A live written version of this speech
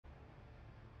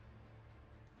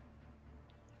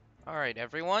Alright,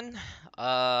 everyone.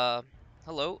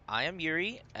 Hello, I am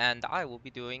Yuri, and I will be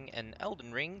doing an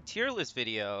Elden Ring tier list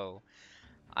video.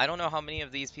 I don't know how many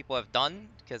of these people have done,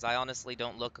 because I honestly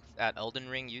don't look at Elden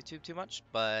Ring YouTube too much,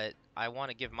 but I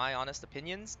want to give my honest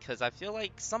opinions, because I feel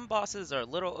like some bosses are a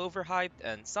little overhyped,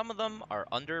 and some of them are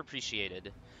underappreciated.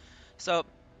 So,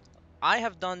 I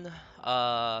have done,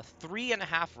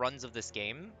 3.5 runs of this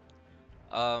game,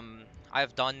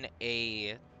 I've done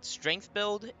a strength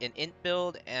build, an int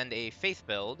build, and a faith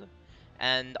build.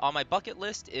 And on my bucket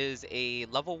list is a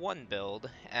level 1 build,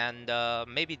 and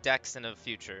maybe dex in the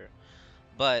future.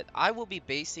 But I will be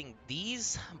basing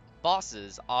these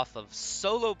bosses off of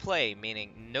solo play,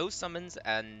 meaning no summons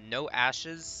and no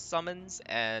ashes summons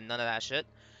and none of that shit.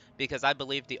 Because I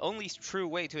believe the only true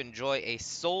way to enjoy a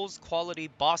Souls quality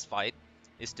boss fight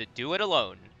is to do it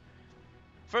alone.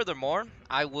 Furthermore,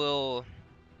 I will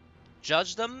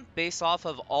judge them based off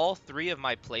of all three of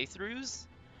my playthroughs,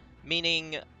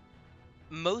 meaning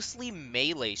mostly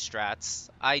melee strats.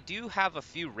 I do have a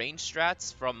few range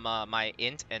strats from my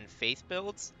int and faith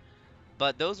builds,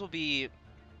 but those will be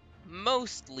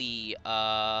mostly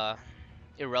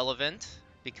irrelevant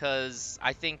because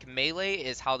I think melee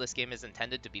is how this game is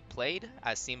intended to be played,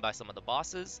 as seen by some of the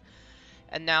bosses.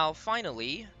 And now,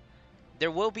 finally, there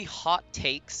will be hot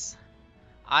takes.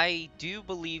 I do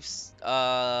believe,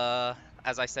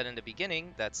 as I said in the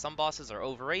beginning, that some bosses are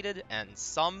overrated and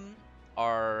some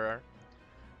are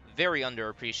very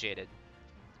underappreciated.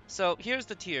 So here's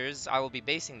the tiers I will be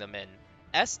basing them in.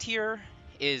 S tier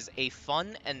is a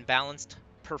fun and balanced,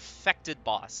 perfected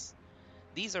boss.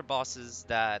 These are bosses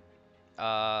that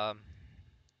uh,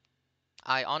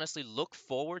 I honestly look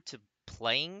forward to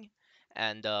playing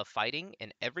and fighting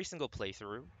in every single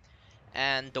playthrough.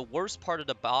 And the worst part of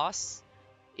the boss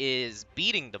is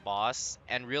beating the boss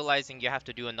and realizing you have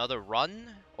to do another run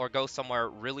or go somewhere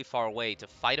really far away to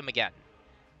fight him again.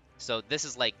 So this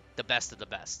is like the best of the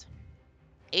best.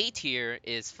 A tier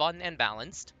is fun and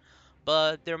balanced,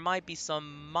 but there might be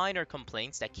some minor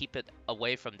complaints that keep it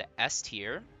away from the S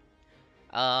tier.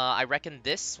 I reckon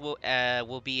this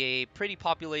will be a pretty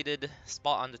populated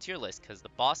spot on the tier list because the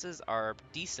bosses are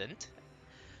decent.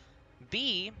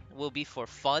 B will be for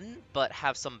fun, but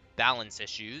have some balance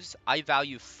issues. I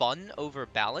value fun over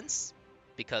balance,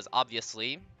 because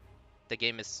obviously the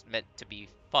game is meant to be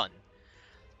fun.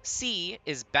 C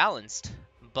is balanced,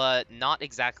 but not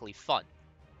exactly fun.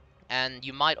 And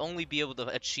you might only be able to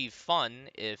achieve fun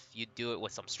if you do it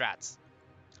with some strats.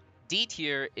 D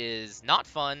tier is not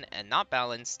fun and not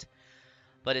balanced,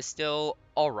 but is still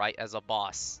alright as a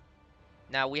boss.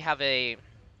 Now we have a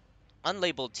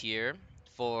unlabeled tier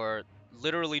for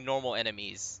literally normal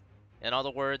enemies. In other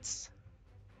words,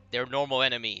 they're normal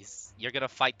enemies. You're gonna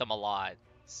fight them a lot,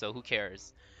 so who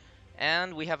cares?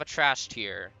 And we have a trash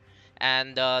tier.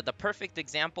 And the perfect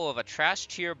example of a trash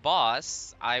tier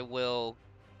boss, I will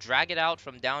drag it out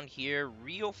from down here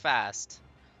real fast.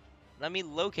 Let me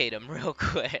locate him real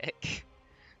quick.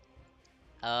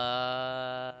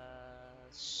 Uh,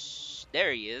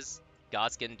 there he is.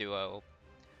 Godskin Duo.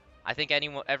 I think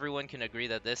everyone can agree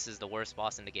that this is the worst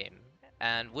boss in the game,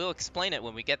 and we'll explain it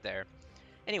when we get there.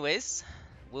 Anyways,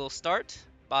 we'll start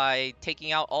by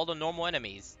taking out all the normal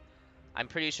enemies. I'm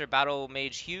pretty sure Battle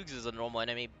Mage Hughes is a normal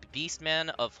enemy.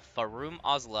 Beastman of Farum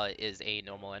Osla is a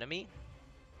normal enemy.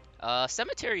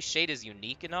 Cemetery Shade is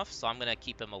unique enough, so I'm gonna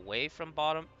keep him away from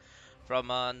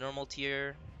normal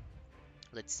tier.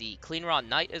 Let's see, Clean Raw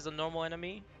Knight is a normal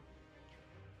enemy.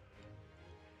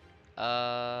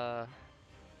 Uh,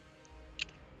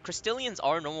 Crystallians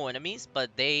are normal enemies, but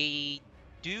they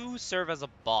do serve as a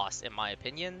boss, in my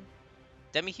opinion.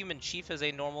 Demi-Human Chief is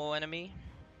a normal enemy.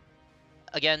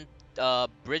 Again,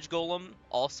 Bridge Golem,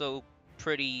 also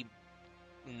pretty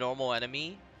normal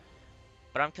enemy,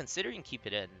 but I'm considering keep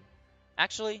it in.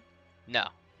 Actually, no.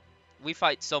 We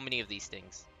fight so many of these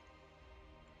things.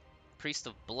 Priest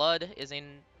of Blood is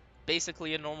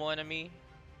basically a normal enemy.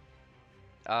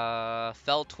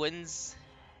 Fell Twins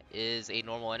is a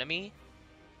normal enemy.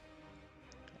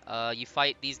 You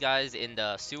fight these guys in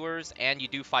the sewers, and you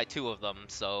do fight two of them,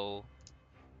 so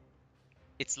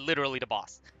it's literally the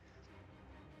boss.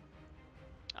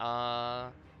 Uh,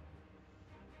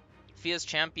 Fia's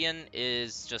Champion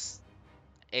is just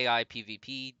AI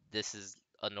PvP. This is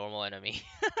a normal enemy.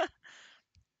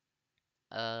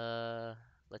 uh,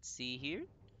 let's see here.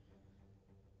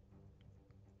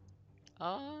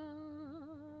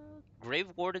 Grave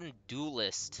Warden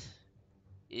Duelist.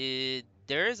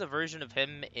 There is a version of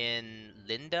him in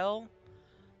Lindell,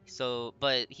 so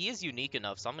but he is unique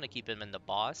enough, so I'm gonna keep him in the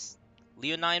boss.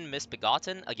 Leonine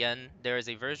Misbegotten. Again, there is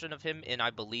a version of him in, I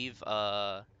believe,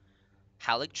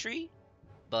 Haligtree.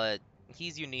 but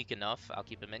he's unique enough. I'll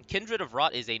keep him in. Kindred of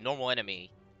Rot is a normal enemy.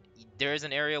 There is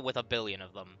an area with a billion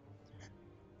of them.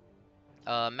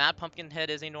 Mad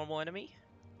Pumpkinhead is a normal enemy.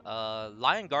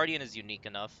 Lion Guardian is unique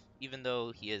enough, even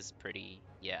though he is pretty.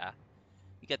 Yeah,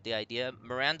 you get the idea.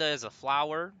 Miranda is a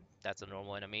flower. That's a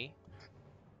normal enemy.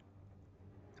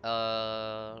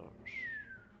 Uh,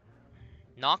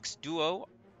 Nox Duo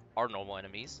are normal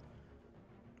enemies.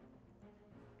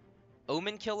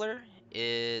 Omen Killer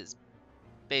is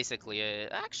basically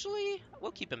actually,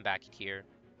 we'll keep him back here.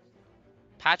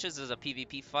 Patches is a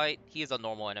PvP fight. He is a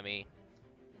normal enemy.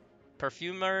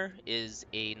 Perfumer is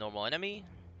a normal enemy.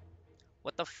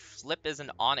 What the flip is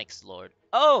an Onyx Lord?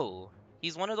 Oh!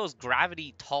 He's one of those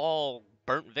gravity tall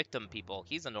burnt victim people.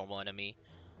 He's a normal enemy.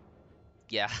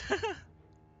 Yeah.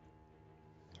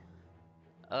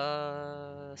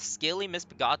 Scaly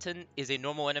Misbegotten is a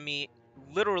normal enemy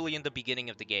literally in the beginning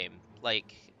of the game.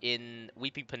 Like in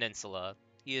Weeping Peninsula.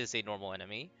 He is a normal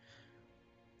enemy.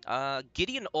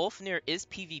 Gideon Ulfnir is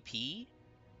PvP,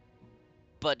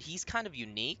 but he's kind of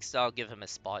unique, so I'll give him a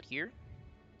spot here.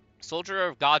 Soldier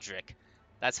of Godric.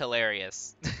 That's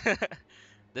hilarious.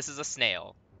 This is a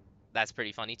snail. That's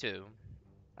pretty funny too.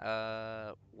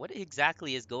 What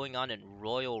exactly is going on in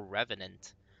Royal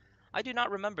Revenant? I do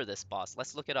not remember this boss.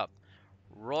 Let's look it up.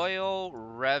 Royal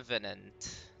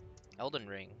Revenant. Elden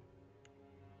Ring.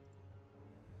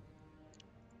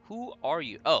 Who are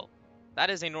you? Oh, that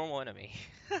is a normal enemy.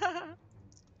 Let's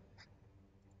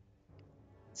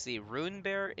see, Rune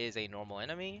Bear is a normal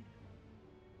enemy.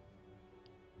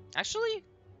 Actually,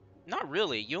 not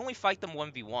really. You only fight them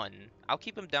 1v1. I'll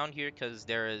keep him down here because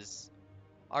there is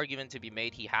argument to be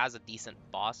made. He has a decent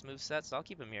boss moveset, so I'll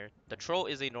keep him here. The Troll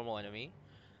is a normal enemy.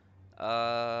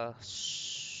 Wormface.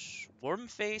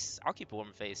 I'll keep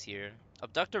Wormface here.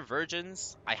 Abductor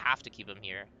Virgins. I have to keep him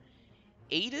here.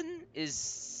 Aiden is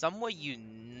somewhat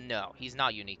no, he's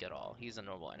not unique at all. He's a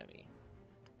normal enemy.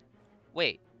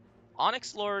 Wait,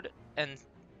 Onyx Lord and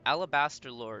Alabaster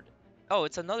Lord. Oh,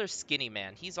 it's another skinny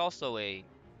man. He's also a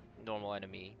normal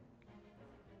enemy.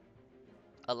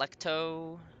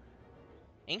 Electo.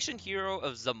 Ancient Hero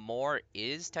of Zamor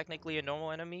is technically a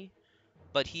normal enemy,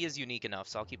 but he is unique enough,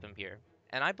 so I'll keep him here.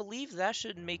 And I believe that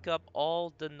should make up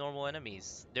all the normal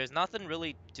enemies. There's nothing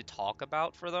really to talk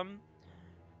about for them,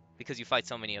 because you fight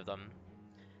so many of them.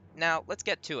 Now, let's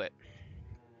get to it.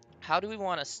 How do we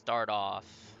want to start off?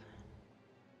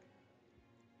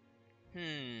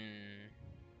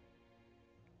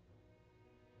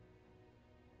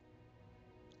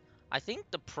 I think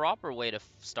the proper way to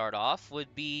start off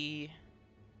would be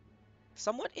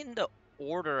somewhat in the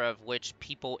order of which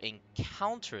people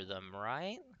encounter them,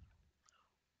 right?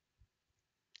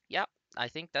 Yep, I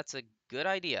think that's a good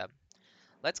idea.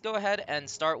 Let's go ahead and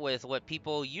start with what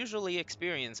people usually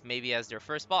experience maybe as their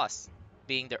first boss,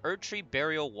 being the Erdtree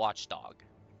Burial Watchdog.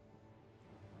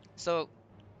 So,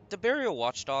 the Burial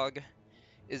Watchdog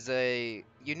is a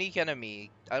unique enemy.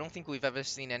 I don't think we've ever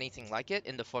seen anything like it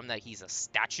in the form that he's a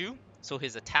statue, so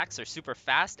his attacks are super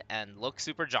fast and look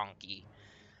super junky.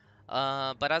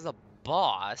 But as a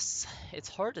boss, it's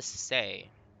hard to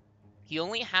say. He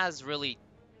only has really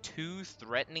two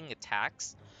threatening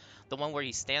attacks. The one where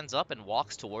he stands up and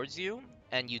walks towards you,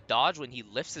 and you dodge when he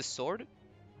lifts his sword.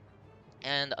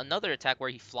 And another attack where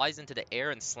he flies into the air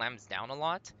and slams down a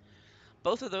lot.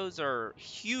 Both of those are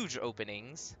huge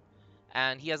openings.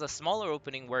 And he has a smaller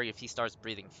opening where if he starts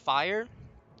breathing fire,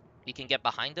 you can get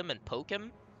behind him and poke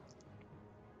him.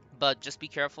 But just be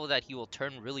careful that he will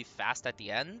turn really fast at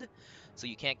the end, so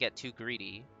you can't get too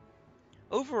greedy.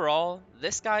 Overall,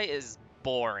 this guy is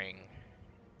boring.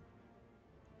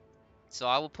 So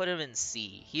I will put him in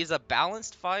C. He's a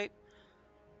balanced fight,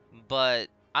 but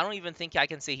I don't even think I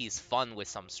can say he's fun with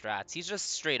some strats. He's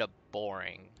just straight up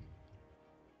boring.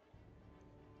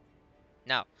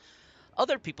 Now,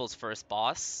 other people's first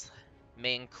boss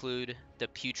may include the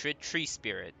Putrid Tree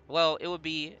Spirit. Well, it would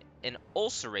be an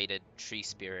ulcerated Tree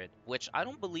Spirit, which I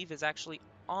don't believe is actually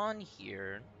on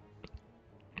here.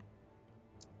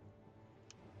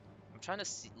 I'm trying to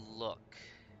see, look.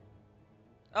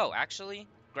 Oh, actually,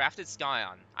 Grafted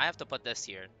Scion. I have to put this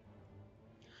here.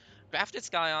 Grafted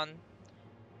Scion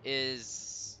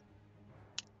is...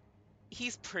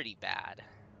 he's pretty bad.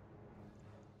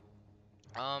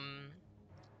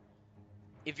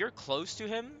 If you're close to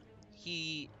him,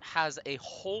 he has a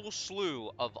whole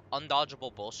slew of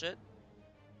undodgeable bullshit.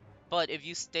 But if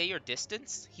you stay your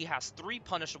distance, he has 3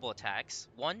 punishable attacks.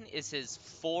 One is his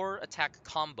 4 attack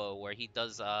combo where he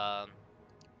does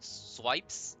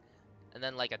swipes and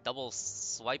then like a double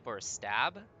swipe or a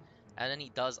stab. And then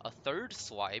he does a third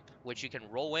swipe, which you can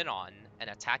roll in on, and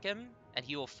attack him, and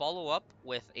he will follow up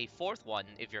with a fourth one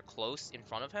if you're close in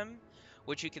front of him,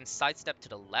 which you can sidestep to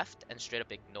the left and straight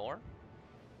up ignore.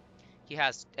 He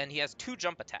has two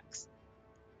jump attacks.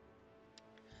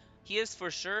 He is for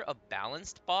sure a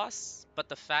balanced boss, but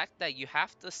the fact that you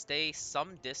have to stay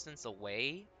some distance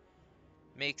away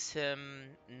makes him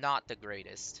not the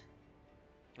greatest.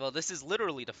 Well, this is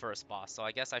literally the first boss, so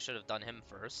I guess I should have done him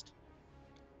first.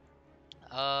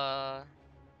 Uh,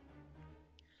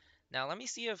 Now let me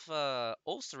see if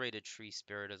ulcerated tree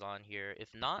spirit is on here. If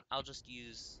not, I'll just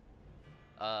use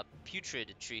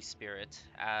putrid tree spirit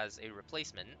as a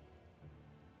replacement.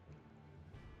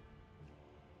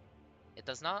 It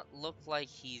does not look like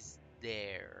he's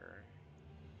there.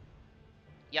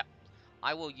 Yep,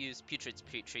 I will use putrid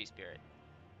tree spirit.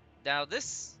 Now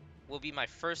this will be my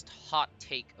first hot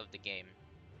take of the game.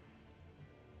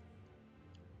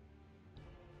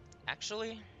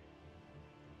 Actually,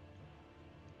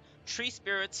 tree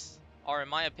spirits are, in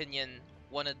my opinion,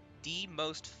 one of the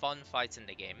most fun fights in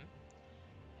the game.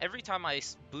 Every time I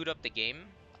boot up the game,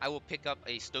 I will pick up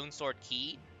a stone sword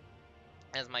key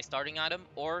as my starting item,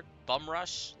 or bum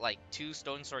rush like 2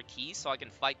 stone sword keys so I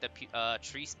can fight the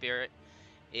tree spirit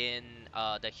in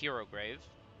the hero grave.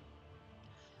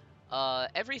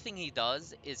 Everything he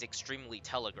does is extremely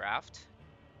telegraphed,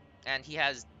 and he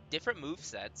has different move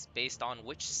sets based on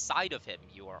which side of him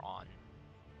you are on.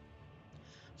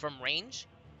 From range,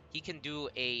 he can do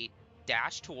a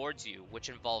dash towards you, which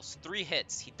involves 3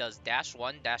 hits. He does dash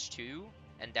 1, dash 2,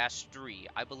 and dash 3.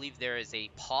 I believe there is a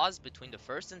pause between the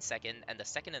first and the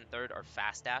second and third are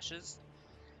fast dashes.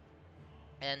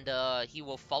 And he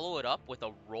will follow it up with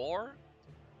a roar,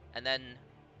 and then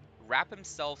wrap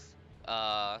himself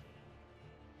to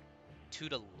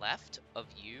the left of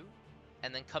you,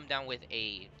 and then come down with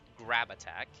a grab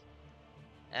attack.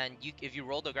 And if you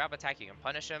roll the grab attack, you can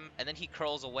punish him. And then he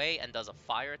curls away and does a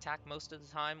fire attack most of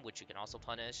the time, which you can also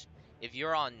punish. If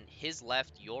you're on his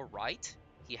left, your right,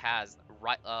 he has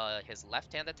his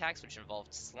left-hand attacks, which involve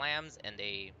slams and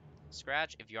a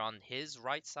scratch. If you're on his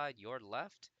right side, your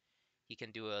left, he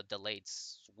can do a delayed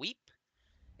sweep.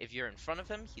 If you're in front of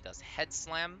him, he does head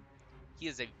slam. He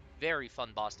is a very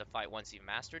fun boss to fight once you've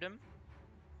mastered him.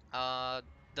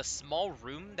 The small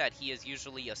room that he is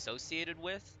usually associated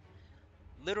with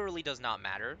literally does not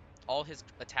matter. All his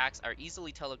attacks are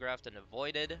easily telegraphed and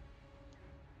avoided.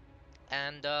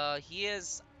 And he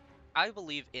is, I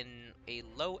believe, in a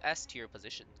low S tier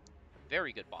position.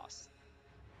 Very good boss.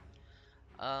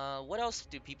 What else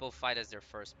do people fight as their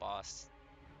first boss?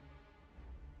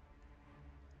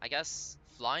 I guess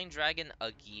Flying Dragon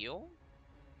Agil?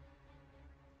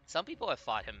 Some people have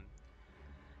fought him.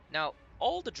 Now,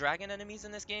 all the dragon enemies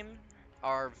in this game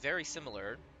are very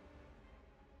similar.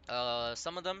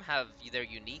 Some of them have their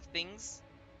unique things.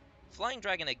 Flying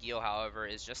Dragon Agil, however,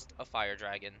 is just a fire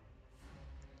dragon.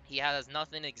 He has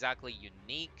nothing exactly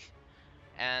unique,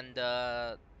 and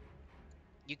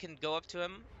you can go up to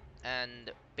him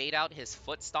and bait out his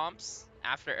foot stomps.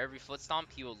 After every foot stomp,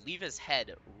 he will leave his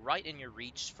head right in your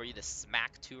reach for you to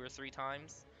smack 2 or 3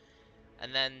 times.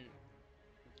 And then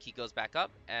he goes back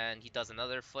up and he does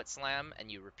another foot slam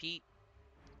and you repeat.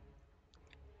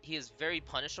 He is very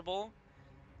punishable,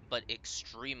 but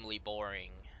extremely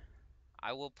boring.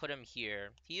 I will put him here.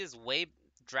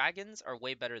 Dragons are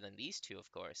way better than these two,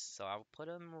 of course, so I'll put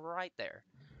him right there.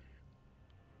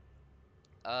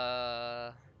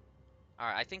 Alright,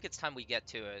 I think it's time we get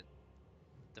to it.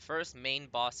 The first main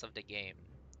boss of the game.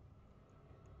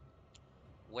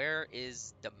 Where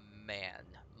is the man?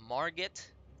 Margit,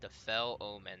 the Fell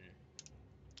Omen.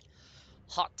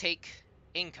 Hot take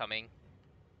incoming.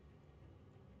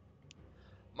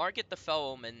 Margit the Fell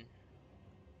Omen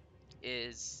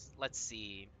is, let's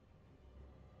see.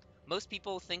 Most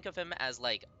people think of him as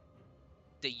like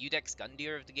the Udex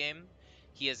Gundyr of the game.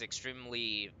 He is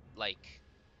extremely like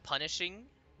punishing.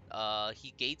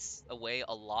 He gates away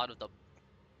a lot of the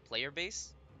player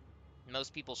base.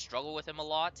 Most people struggle with him a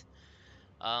lot.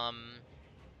 Um,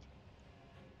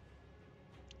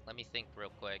 Let me think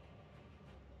real quick.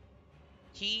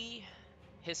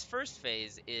 His first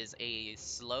phase is a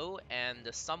slow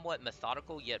and somewhat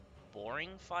methodical yet boring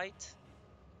fight.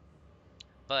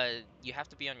 But you have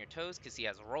to be on your toes because he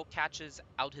has roll catches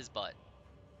out his butt.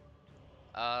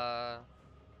 Uh,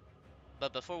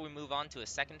 but before we move on to his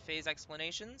second phase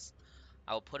explanations,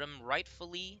 I'll put him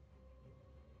rightfully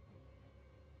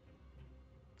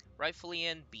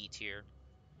in B tier.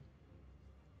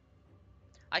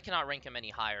 I cannot rank him any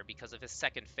higher because of his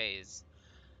second phase.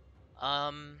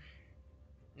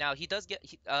 Now he does get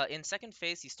in second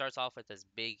phase he starts off with this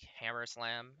big hammer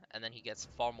slam, and then he gets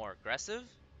far more aggressive.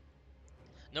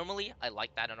 Normally, I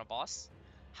like that in a boss.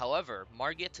 However,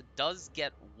 Margit does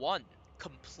get one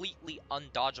completely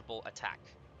undodgeable attack,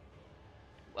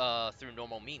 through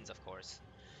normal means, of course.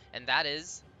 And that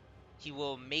is, he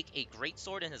will make a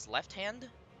greatsword in his left hand,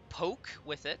 poke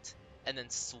with it, and then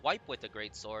swipe with the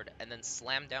greatsword, and then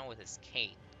slam down with his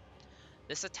cane.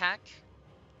 This attack,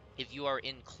 if you are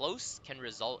in close, can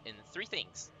result in three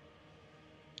things.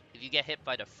 If you get hit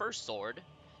by the first sword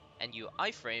and you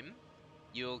iframe,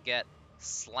 you'll get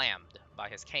slammed by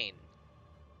his cane.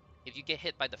 If you get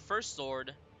hit by the first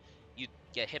sword, you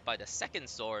get hit by the second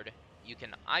sword, you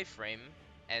can iframe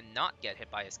and not get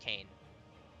hit by his cane.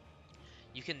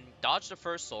 You can dodge the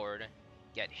first sword,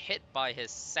 get hit by his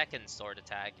second sword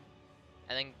attack,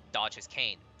 and then dodge his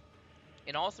cane.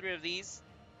 In all three of these,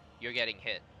 you're getting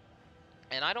hit.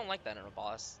 And I don't like that in a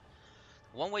boss.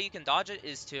 One way you can dodge it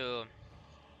is to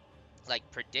like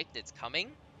predict it's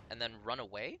coming and then run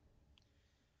away.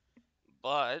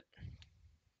 But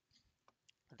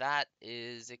that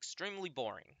is extremely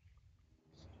boring.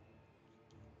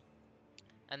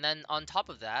 And then on top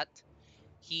of that,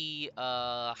 he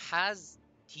has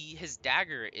his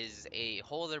dagger is a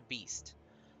whole other beast.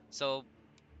 So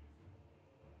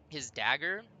his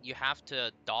dagger, you have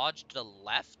to dodge to the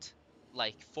left,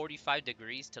 like 45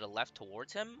 degrees to the left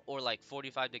towards him, or like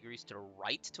 45 degrees to the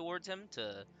right towards him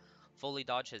to fully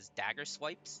dodge his dagger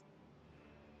swipes.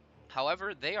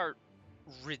 However, they are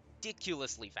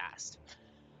ridiculously fast.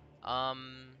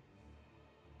 Um,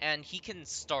 and he can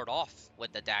start off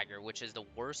with the dagger, which is the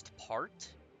worst part,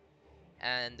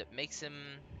 and makes him.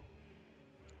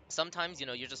 Sometimes,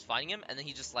 you're just fighting him, and then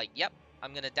he's just like, "Yep,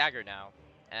 I'm gonna dagger now,"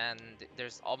 and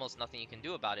there's almost nothing you can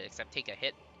do about it except take a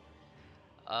hit.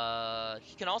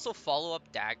 He can also follow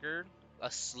up dagger,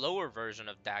 a slower version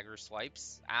of dagger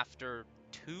swipes after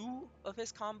two of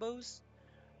his combos,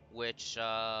 which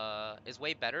is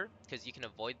way better because you can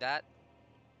avoid that.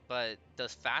 But the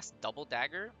fast double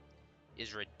dagger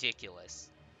is ridiculous.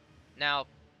 Now,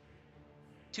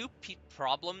 two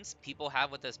problems people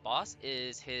have with this boss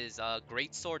is his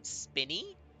greatsword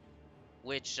spinny,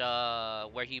 which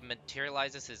where he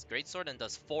materializes his greatsword and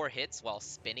does 4 hits while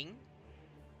spinning.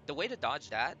 The way to dodge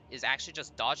that is actually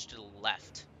just dodge to the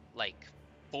left, like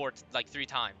like 3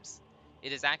 times.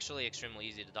 It is actually extremely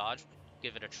easy to dodge.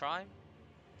 Give it a try.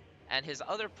 And his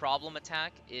other problem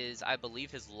attack is, I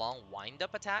believe, his long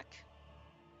wind-up attack.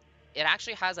 It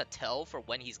actually has a tell for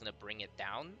when he's gonna bring it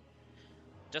down.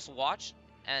 Just watch,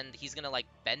 and he's gonna like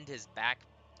bend his back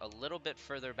a little bit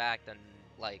further back than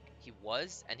like he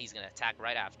was, and he's gonna attack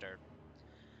right after.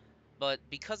 But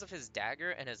because of his dagger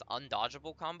and his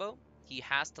undodgeable combo, he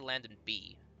has to land in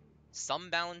B. Some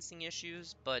balancing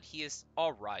issues, but he is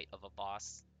alright of a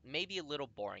boss. Maybe a little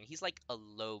boring. He's like a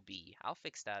low B. I'll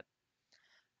fix that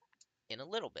in a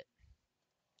little bit.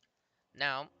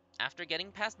 Now, after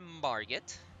getting past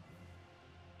Margit,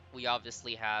 we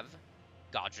obviously have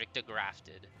Godric the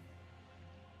Grafted.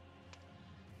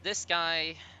 This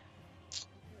guy,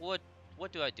 what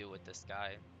what do I do with this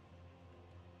guy?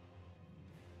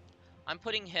 I'm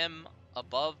putting him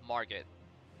above Margit.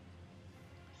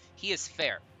 He is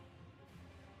fair.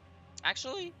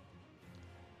 Actually,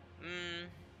 mm,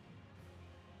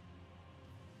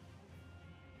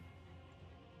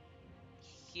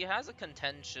 he has a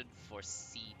contention for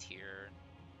C tier.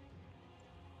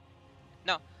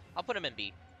 No, I'll put him in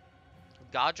B.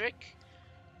 Godric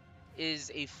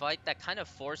is a fight that kind of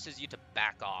forces you to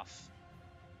back off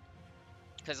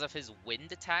because of his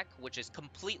wind attack, which is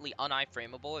completely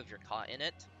un-iframeable if you're caught in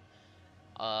it.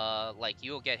 Like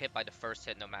you'll get hit by the first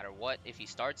hit no matter what if he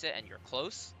starts it and you're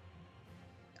close.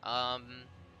 Um,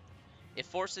 it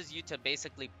forces you to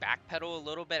basically backpedal a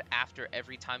little bit after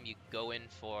every time you go in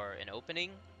for an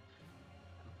opening.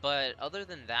 But other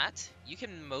than that, you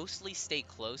can mostly stay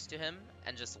close to him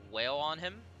and just wail on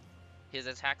him. His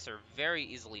attacks are very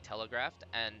easily telegraphed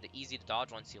and easy to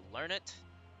dodge once you learn it.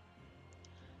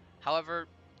 However,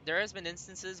 there has been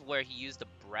instances where he used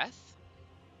a breath,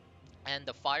 and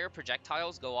the fire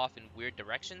projectiles go off in weird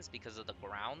directions because of the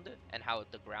ground and how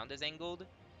the ground is angled.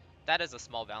 That is a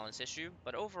small balance issue,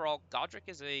 but overall, Godric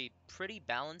is a pretty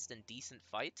balanced and decent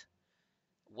fight.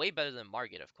 Way better than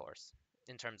Margit, of course,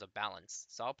 in terms of balance,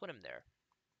 so I'll put him there.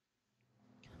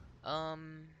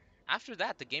 Um, After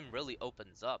that, the game really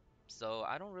opens up, so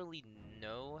I don't really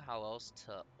know how else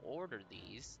to order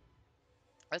these.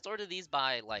 Let's order these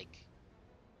by, like,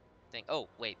 thing. Oh,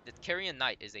 wait, the Carrion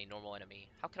Knight is a normal enemy.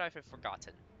 How could I have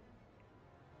forgotten?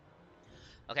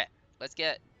 Okay, let's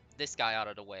get this guy out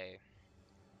of the way.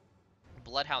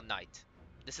 Bloodhound Knight.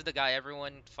 This is the guy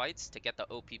everyone fights to get the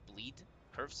OP bleed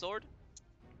curve sword.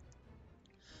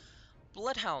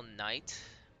 Bloodhound Knight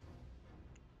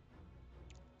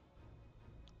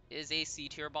is a C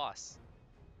tier boss.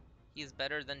 He is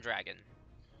better than Dragon.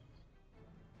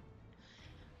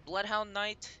 Bloodhound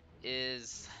Knight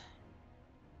is...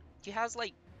 he has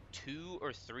like 2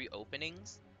 or 3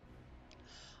 openings.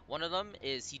 One of them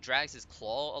is he drags his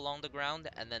claw along the ground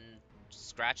and then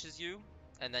scratches you,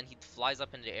 and then he flies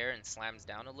up in the air and slams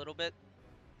down a little bit.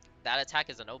 That attack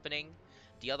is an opening.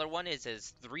 The other one is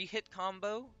his 3-hit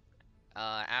combo.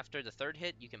 After the 3rd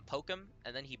hit, you can poke him,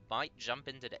 and then he might jump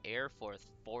into the air for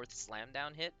a 4th slam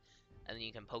down hit, and then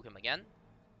you can poke him again.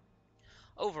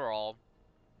 Overall,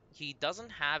 he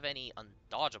doesn't have any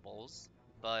undodgeables,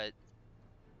 but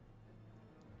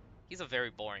he's a very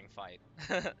boring fight.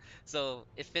 So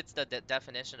it fits the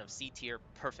definition of C tier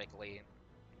perfectly.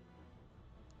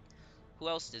 Who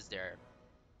else is there?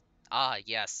 Ah,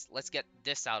 yes, let's get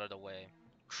this out of the way.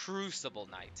 Crucible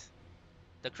Knight.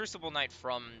 The Crucible Knight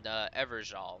from the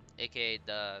Everjal, aka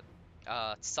the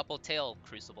Supple Tail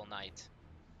Crucible Knight.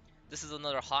 This is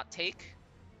another hot take,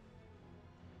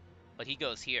 but he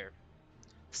goes here.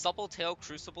 Supple Tail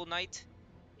Crucible Knight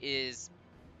is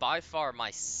by far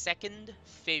my 2nd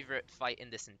favorite fight in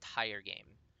this entire game.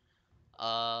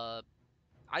 Uh,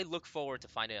 I look forward to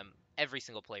fighting him every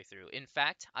single playthrough. In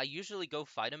fact, I usually go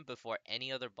fight him before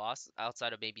any other boss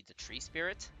outside of maybe the Tree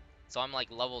Spirit. So I'm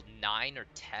like level 9 or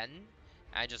 10, and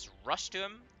I just rush to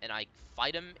him, and I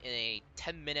fight him in a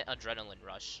 10-minute adrenaline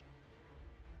rush.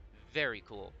 Very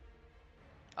cool.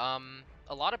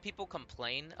 A lot of people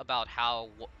complain about how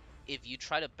if you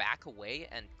try to back away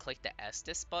and click the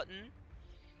Estus button,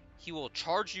 he will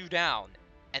charge you down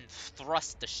and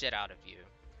thrust the shit out of you.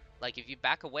 Like, if you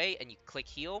back away and you click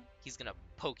heal, he's gonna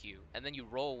poke you. And then you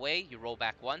roll away, you roll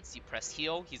back once, you press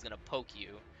heal, he's gonna poke you.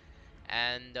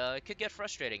 And it could get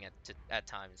frustrating at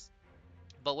times.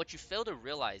 But what you fail to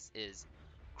realize is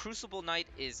Crucible Knight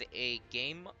is a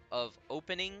game of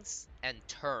openings and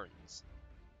turns.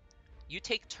 You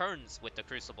take turns with the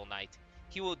Crucible Knight.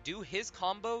 He will do his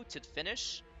combo to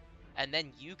finish, and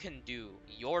then you can do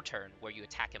your turn where you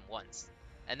attack him once.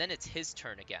 And then it's his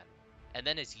turn again. And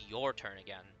then it's your turn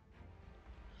again.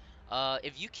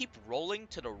 If you keep rolling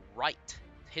to the right,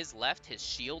 his left, his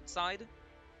shield side,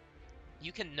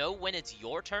 you can know when it's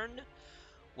your turn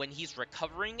when he's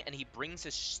recovering and he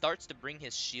starts to bring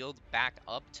his shield back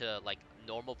up to like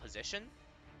normal position.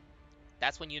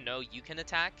 That's when you know you can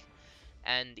attack.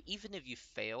 And even if you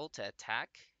fail to attack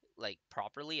like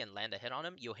properly and land a hit on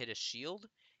him, you'll hit his shield,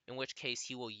 in which case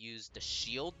he will use the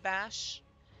shield bash,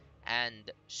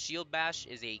 and shield bash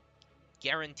is a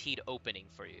guaranteed opening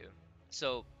for you.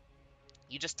 So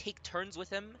you just take turns with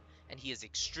him, and he is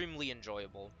extremely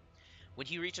enjoyable. When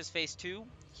he reaches phase 2,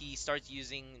 he starts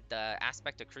using the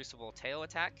Aspect of Crucible Tail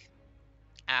attack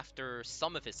after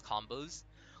some of his combos,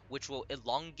 which will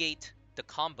elongate the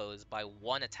combos by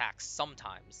 1 attack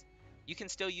sometimes. You can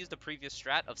still use the previous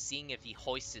strat of seeing if he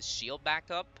hoists his shield back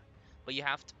up, but you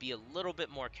have to be a little bit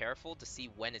more careful to see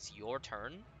when it's your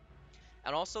turn.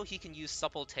 And also he can use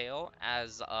Supple Tail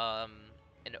as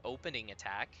an opening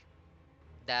attack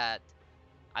that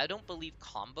I don't believe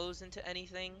combos into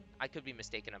anything. I could be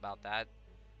mistaken about that.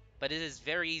 But it is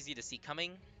very easy to see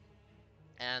coming,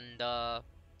 and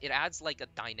it adds like a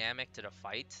dynamic to the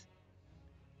fight.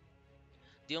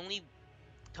 The only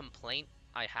complaint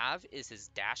I have is his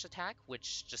dash attack,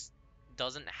 which just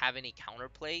doesn't have any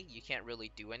counterplay. You can't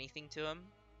really do anything to him.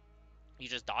 You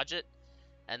just dodge it,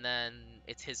 and then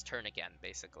it's his turn again,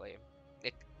 basically.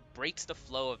 It breaks the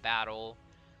flow of battle,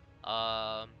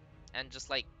 and just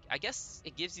like, I guess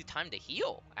it gives you time to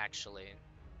heal, actually.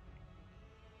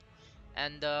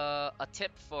 And a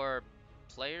tip for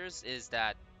players is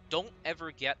that don't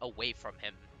ever get away from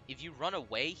him. If you run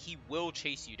away, he will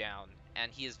chase you down,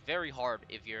 and he is very hard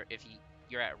if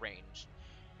you're at range.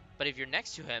 But if you're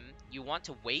next to him, you want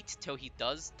to wait till he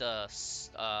does the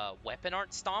weapon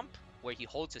art stomp, where he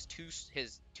holds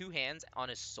his two hands on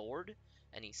his sword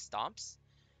and he stomps.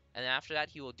 And then after that,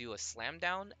 he will do a slam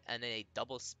down and then a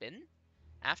double spin.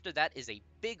 After that is a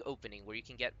big opening where you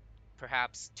can get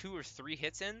perhaps 2 or 3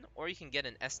 hits in, or you can get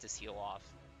an Estus heal off.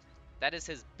 That is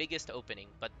his biggest opening,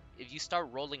 but if you start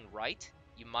rolling right,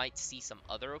 you might see some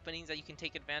other openings that you can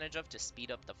take advantage of to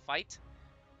speed up the fight.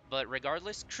 But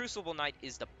regardless, Crucible Knight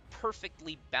is the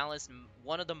perfectly balanced,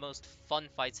 one of the most fun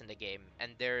fights in the game,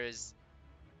 and there is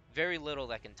very little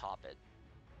that can top it.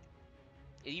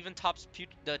 It even tops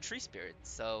the Tree Spirit,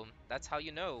 so that's how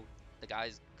you know the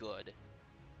guy's good.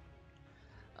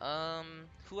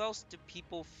 Who else do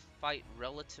people fight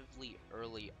relatively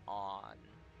early on?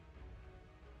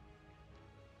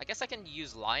 I guess I can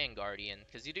use Lion Guardian,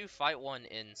 because you do fight one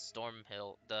in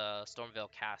the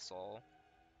Stormvale Castle.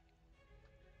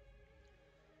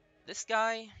 This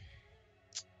guy,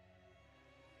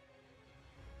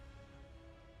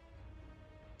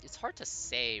 It's hard to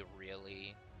say,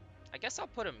 really. I guess I'll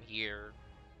put him here.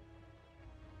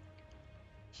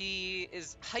 He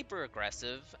is hyper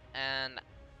aggressive and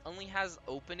only has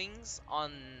openings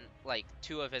on like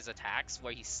 2 of his attacks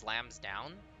where he slams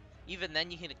down. Even then,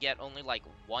 you can get only like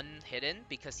 1 hit in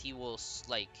because he will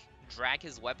like drag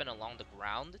his weapon along the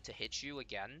ground to hit you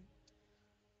again.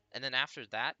 And then after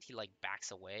that, he like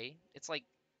backs away. It's like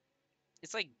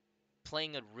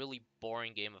playing a really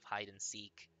boring game of hide and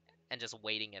seek and just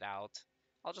waiting it out.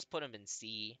 I'll just put him in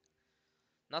C.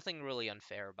 Nothing really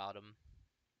unfair about him.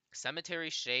 Cemetery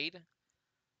Shade.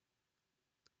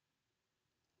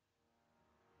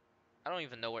 I don't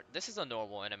even know where. This is a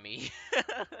normal enemy.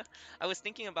 I was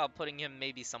thinking about putting him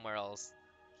maybe somewhere else.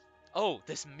 Oh,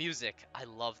 this music. I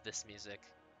love this music.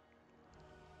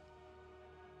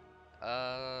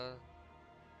 Uh.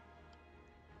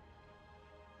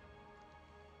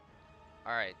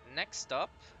 Alright, next up.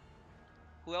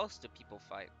 Who else do people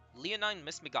fight? Leonine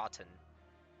Misbegotten.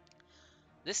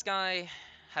 This guy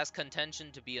has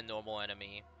contention to be a normal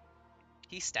enemy.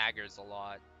 He staggers a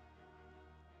lot.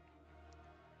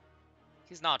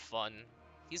 He's not fun.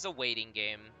 He's a waiting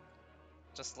game.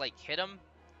 Just like hit him,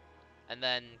 and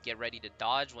then get ready to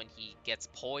dodge when he gets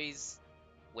poise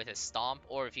with his stomp,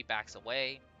 or if he backs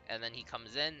away, and then he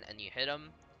comes in and you hit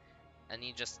him, and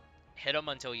you just hit him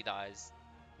until he dies.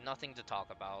 Nothing to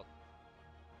talk about.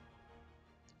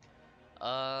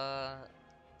 Uh,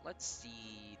 let's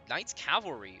see. Knights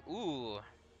Cavalry. Ooh,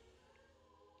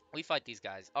 we fight these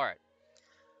guys. All right.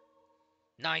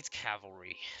 Knights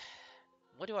Cavalry.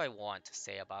 What do I want to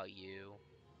say about you?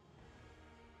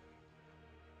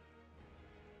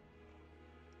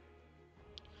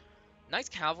 Knights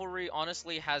Cavalry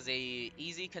honestly has a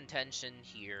easy contention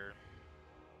here.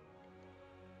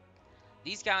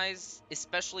 These guys,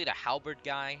 especially the halberd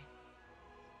guy,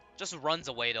 just runs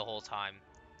away the whole time.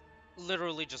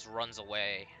 Literally just runs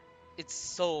away. It's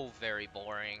so very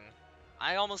boring.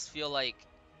 I almost feel like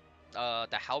the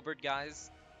halberd guys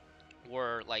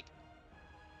were like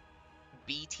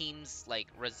B team's like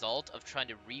result of trying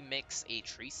to remix a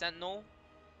tree sentinel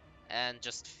and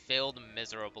just failed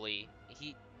miserably.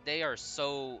 They are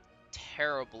so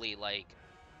terribly like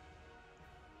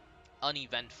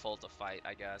uneventful to fight,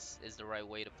 I guess is the right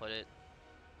way to put it.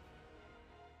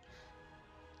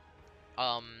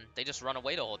 They just run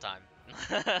away the whole time.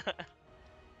 Hmm.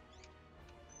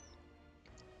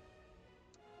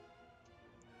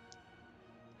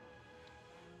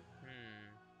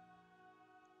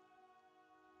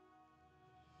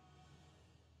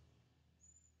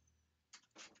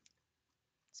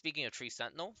 Speaking of Tree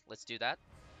Sentinel, let's do that.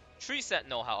 Tree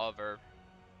Sentinel, however,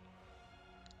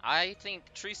 I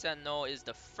think Tree Sentinel is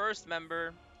the first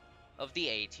member of the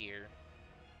A tier.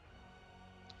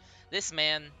 This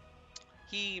man,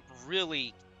 he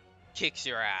really kicks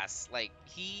your ass. Like,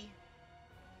 he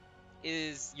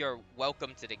is your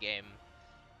welcome to the game.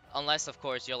 Unless, of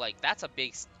course, you're like, that's a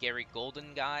big scary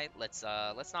golden guy. Let's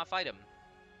not fight him.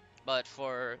 But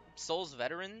for Souls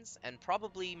veterans and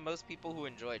probably most people who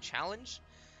enjoy a challenge,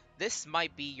 this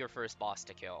might be your first boss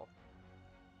to kill.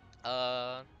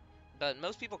 Uh, but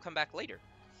most people come back later,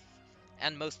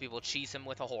 and most people cheese him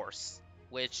with a horse,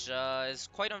 which is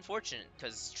quite unfortunate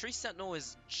because Tree Sentinel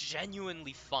is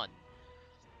genuinely fun.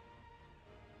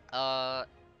 Uh,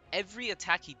 every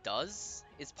attack he does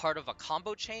is part of a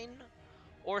combo chain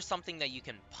or something that you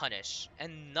can punish,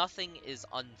 and nothing is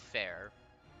unfair.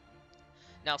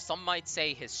 Now, some might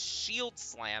say his shield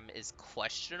slam is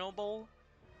questionable,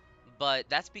 but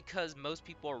that's because most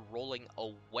people are rolling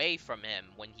away from him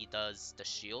when he does the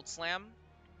shield slam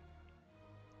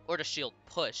or the shield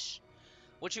push.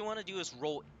 What you want to do is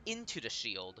roll into the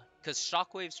shield, because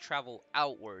shockwaves travel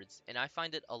outwards, and I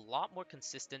find it a lot more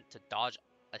consistent to dodge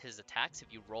his attacks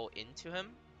if you roll into him.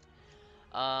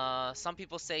 Some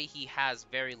people say he has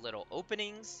very little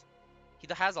openings. He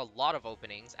has a lot of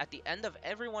openings. At the end of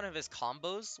every one of his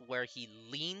combos, where he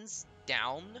leans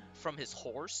down from his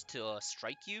horse to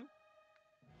strike you,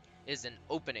 is an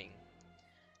opening.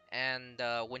 And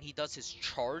when he does his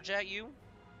charge at you,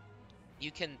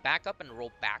 you can back up and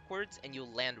roll backwards, and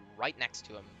you'll land right next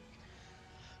to him,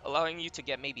 allowing you to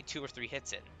get maybe 2 or 3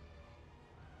 hits in.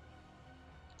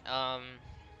 Um,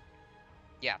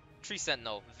 yeah, Tree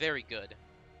Sentinel, very good.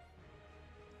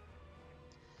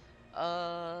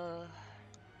 Uh,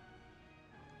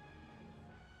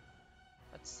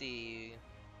 let's see.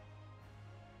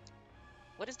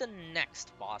 What is the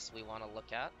next boss we want to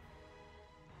look at?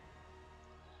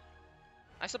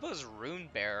 I suppose Rune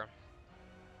Bear.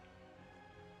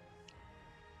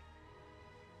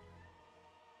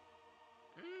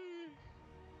 Mm,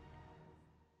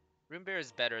 Rune Bear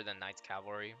is better than Knights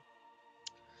Cavalry.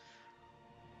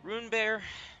 Rune Bear,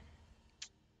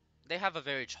 they have a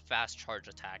very fast charge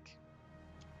attack.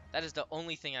 That is the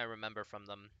only thing I remember from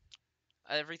them.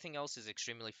 Everything else is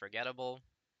extremely forgettable.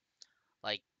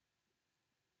 Like,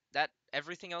 that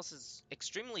everything else is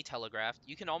extremely telegraphed.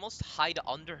 You can almost hide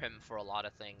under him for a lot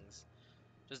of things.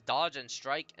 Just dodge and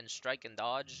strike and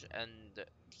dodge, and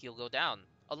he'll go down.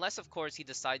 Unless, of course, he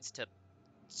decides to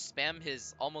spam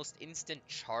his almost instant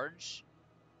charge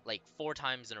like 4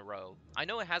 times in a row. I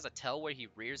know it has a tell where he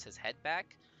rears his head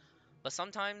back, but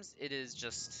sometimes it is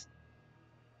just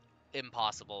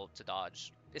impossible to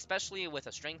dodge. Especially with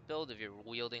a strength build, if you're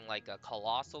wielding like a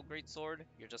colossal greatsword,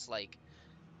 you're just like,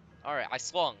 all right, I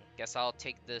swung. Guess I'll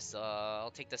take this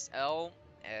L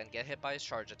and get hit by his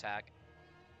charge attack.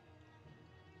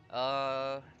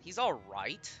 He's all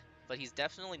right, but he's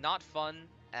definitely not fun,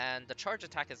 and the charge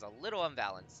attack is a little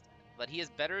unbalanced. But he is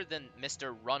better than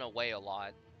Mr. Run Away a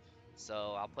lot,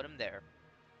 so I'll put him there.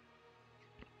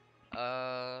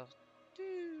 Uh,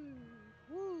 doo,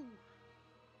 woo.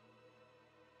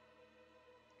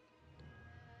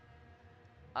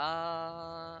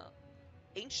 Uh,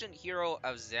 Ancient Hero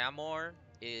of Zamor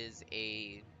is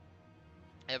a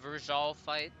Everjal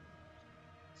fight,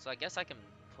 so I guess I can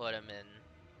put him in.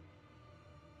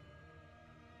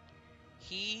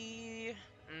 He,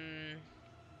 mm,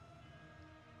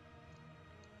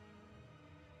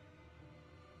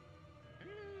 mm,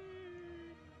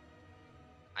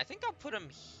 I think I'll put him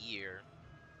here.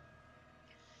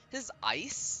 His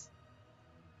ice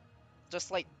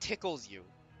just like tickles you.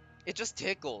 It just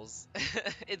tickles.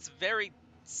 It's very,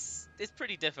 it's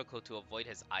pretty difficult to avoid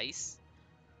his ice.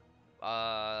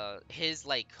 His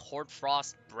like Horde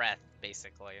Frost breath,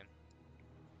 basically.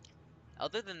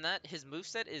 Other than that, his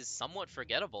moveset is somewhat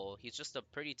forgettable. He's just a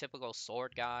pretty typical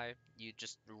sword guy. You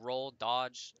just roll,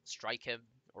 dodge, strike him,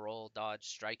 roll, dodge,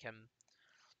 strike him.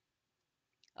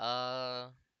 Uh,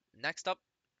 Next up,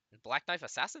 Black Knife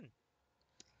Assassin.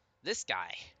 This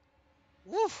guy.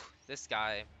 Woo! This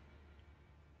guy.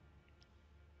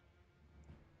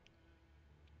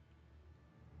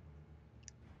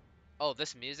 Oh,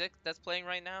 this music that's playing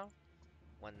right now?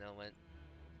 One moment.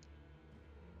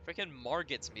 Freaking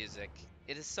Margit's music.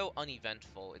 It is so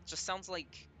uneventful. It just sounds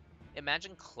like,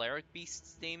 imagine Cleric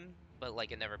Beast's theme, but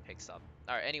like it never picks up.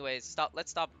 Alright, anyways, stop.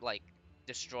 Let's stop like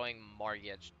destroying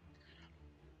Margit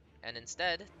and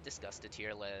instead discuss the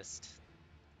tier list.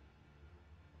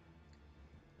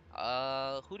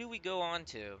 Who do we go on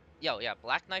to? Yo, yeah,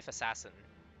 Black Knife Assassin.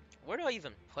 Where do I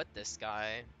even put this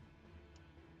guy?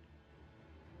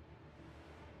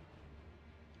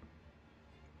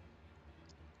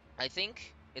 I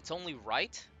think it's only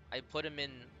right I put him in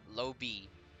low B.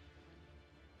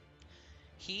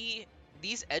 He,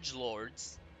 these edge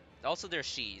lords, also they're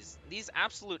she's. These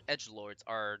absolute edge lords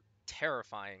are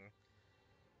terrifying.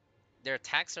 Their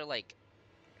attacks are like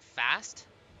fast,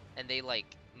 and they like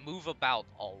move about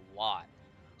a lot.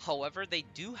 However, they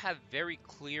do have very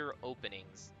clear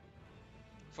openings.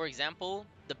 For example,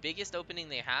 the biggest opening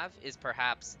they have is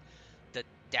perhaps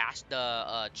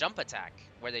the jump attack,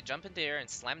 where they jump into the air and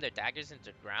slam their daggers into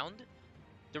the ground.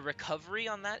 The recovery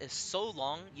on that is so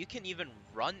long, you can even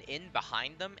run in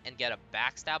behind them and get a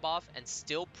backstab off and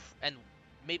still, and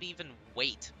maybe even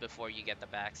wait before you get the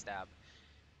backstab.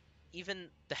 Even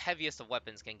the heaviest of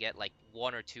weapons can get like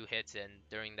 1 or 2 hits in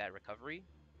during that recovery.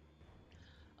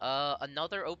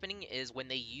 Another opening is when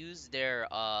they use their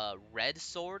red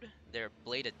sword, their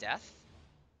Blade of Death.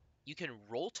 You can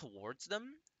roll towards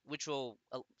them, which will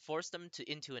force them to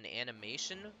into an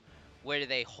animation where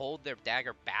they hold their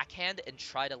dagger backhand and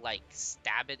try to like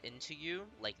stab it into you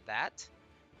like that.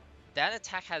 That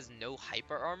attack has no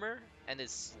hyper armor and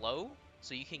is slow,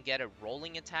 so you can get a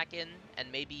rolling attack in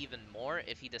and maybe even more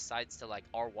if he decides to like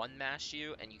R1 mash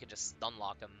you and you can just stun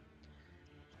lock him.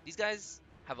 These guys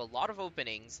have a lot of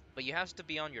openings, but you have to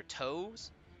be on your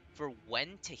toes for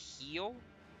when to heal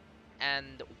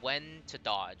and when to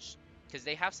dodge, because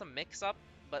they have some mix up.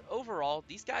 But overall,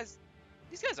 these guys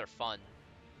are fun.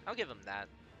 I'll give them that.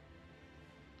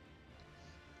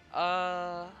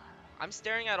 Uh, I'm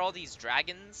staring at all these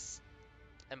dragons,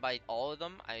 and by all of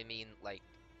them, I mean like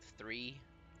 3.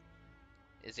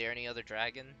 Is there any other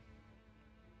dragon?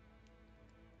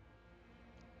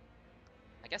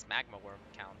 I guess Magma Worm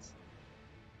counts.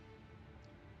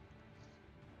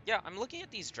 Yeah, I'm looking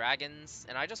at these dragons,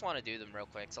 and I just want to do them real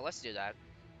quick, so let's do that.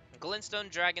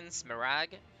 Glintstone Dragon Smarag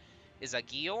is a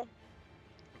Geel,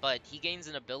 but he gains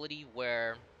an ability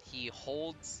where he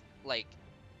holds, like,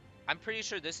 I'm pretty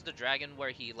sure this is the dragon where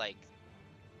he, like,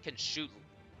 can shoot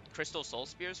crystal soul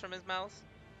spears from his mouth.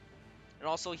 And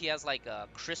also he has, like, a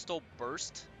crystal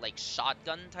burst, like,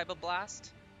 shotgun type of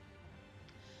blast.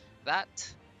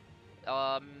 That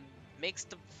makes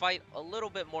the fight a little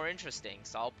bit more interesting.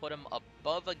 So I'll put him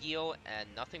above Agil and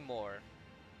nothing more.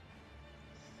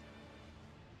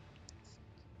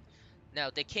 Now,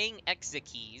 the King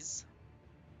Exekis.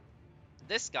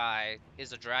 This guy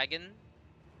is a dragon,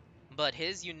 but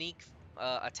his unique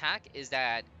attack is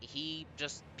that he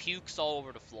just pukes all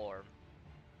over the floor.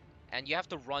 And you have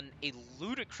to run a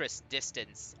ludicrous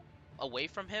distance away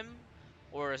from him,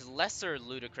 or a lesser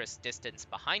ludicrous distance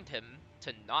behind him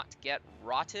to not get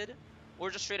rotted, or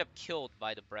just straight up killed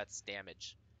by the breath's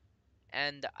damage.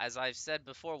 And as I've said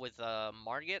before with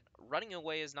Margit, running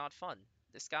away is not fun.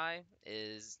 This guy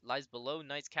lies below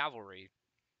Knight's Cavalry.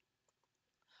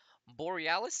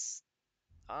 Borealis,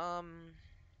 um,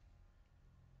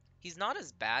 he's not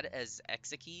as bad as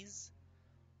Exekis,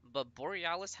 but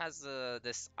Borealis has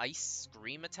this Ice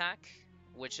Scream attack,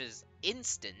 which is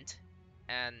instant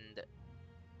and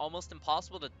almost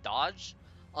impossible to dodge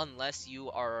unless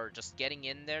you are just getting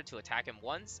in there to attack him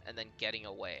once and then getting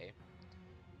away.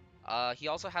 He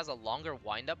also has a longer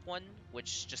wind-up one,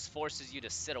 which just forces you to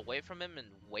sit away from him and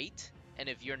wait. And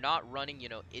if you're not running,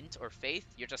 Int or Faith,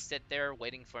 you just sit there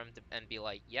waiting for him to and be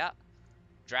like, yeah,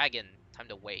 Dragon, time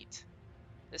to wait.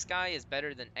 This guy is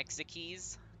better than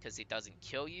Exekis because he doesn't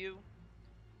kill you,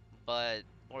 but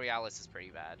Borealis is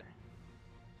pretty bad.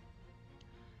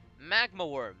 Magma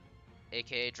Worm,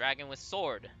 aka Dragon with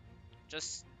Sword.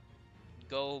 Just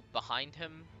go behind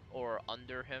him or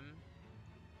under him,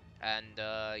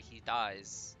 and he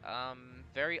dies.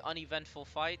 Very uneventful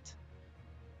fight.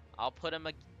 I'll put him,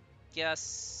 I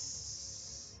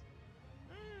guess,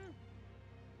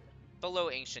 below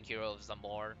Ancient Hero of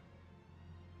Zamor.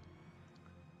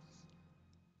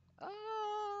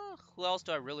 Who else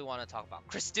do I really want to talk about?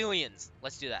 Crystallians!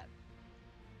 Let's do that.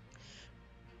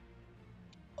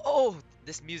 Oh,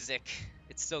 this music.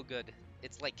 It's so good.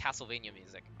 It's like Castlevania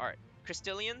music. Alright,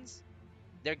 Crystallians.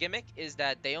 Their gimmick is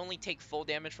that they only take full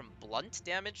damage from blunt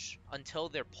damage until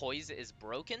their poise is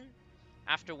broken,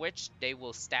 after which they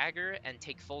will stagger and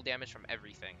take full damage from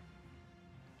everything.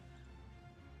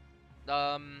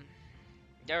 Um,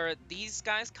 these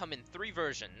guys come in three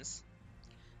versions.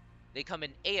 They come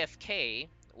in AFK,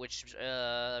 which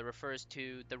refers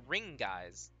to the ring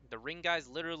guys. The ring guys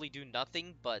literally do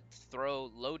nothing but throw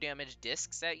low damage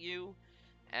discs at you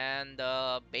and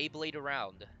Beyblade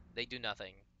around. They do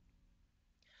nothing.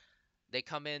 They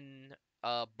come in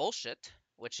bullshit,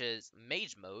 which is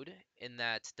mage mode, in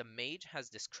that the mage has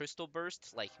this crystal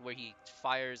burst, like where he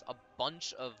fires a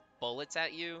bunch of bullets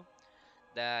at you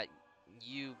that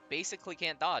you basically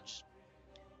can't dodge.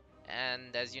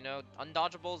 And as you know,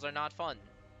 undodgeables are not fun.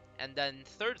 And then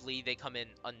thirdly, they come in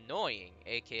annoying,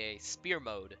 aka spear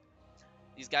mode.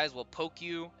 These guys will poke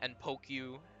you and poke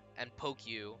you and poke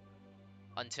you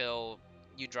until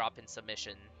you drop in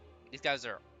submission. These guys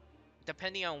are,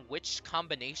 depending on which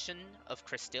combination of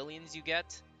Crystallians you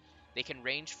get, they can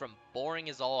range from boring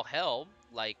as all hell,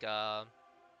 like the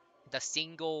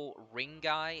single ring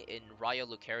guy in Raya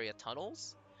Lucaria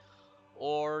Tunnels,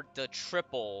 or the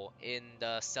triple in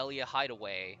the Celia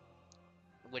Hideaway,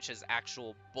 which is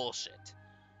actual bullshit.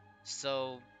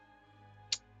 So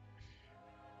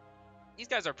these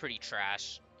guys are pretty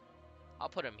trash. I'll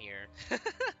put them here.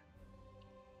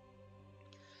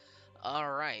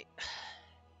 Alright.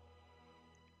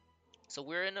 So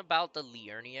we're in about the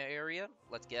Liurnia area.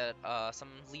 Let's get some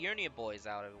Liurnia boys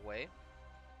out of the way.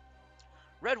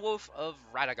 Red Wolf of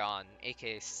Radagon,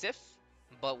 aka Sif,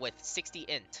 but with 60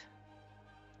 int.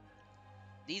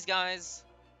 These guys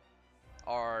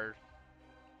are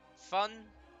fun,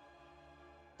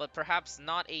 but perhaps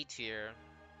not A tier.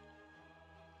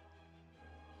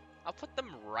 I'll put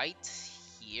them right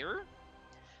here.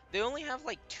 They only have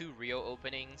like 2 Rio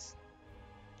openings.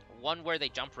 One where they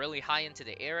jump really high into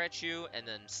the air at you and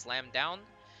then slam down,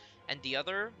 and the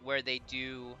other where they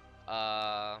do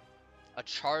a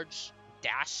charge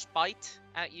dash bite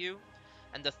at you,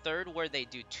 and the third where they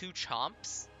do 2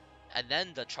 chomps and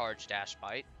then the charge dash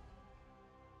bite.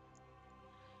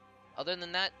 Other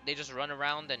than that, they just run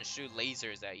around and shoot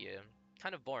lasers at you.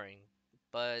 Kind of boring,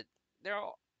 but they're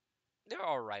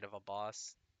all right of a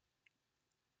boss.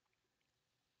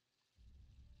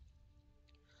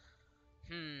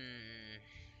 Hmm.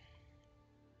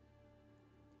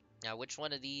 Now, which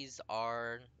one of these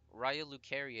are Raya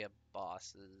Lucaria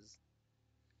bosses?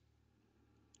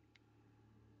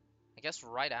 I guess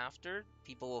right after,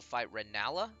 people will fight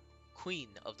Renala, Queen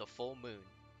of the Full Moon.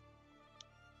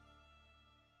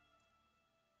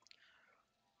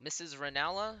 Mrs.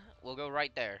 Renala will go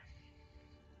right there.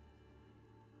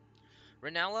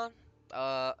 Renala,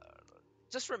 uh,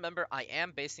 just remember I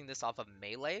am basing this off of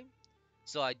Melee,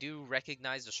 so I do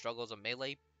recognize the struggles of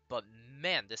Melee, but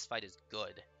man, this fight is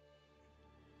good.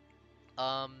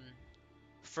 Um,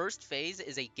 First phase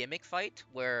is a gimmick fight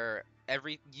where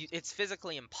it's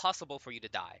physically impossible for you to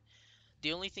die.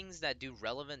 The only things that do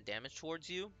relevant damage towards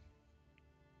you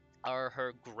are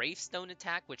her gravestone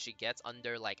attack, which she gets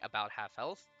under like about half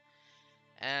health,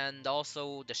 and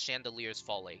also the chandelier's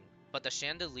falling. But the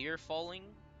chandelier falling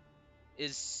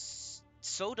is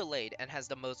so delayed and has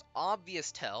the most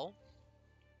obvious tell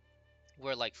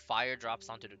where like fire drops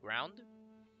onto the ground.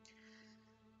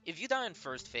 If you die in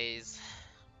first phase,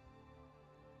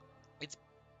 it's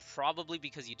probably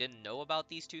because you didn't know about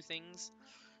these two things,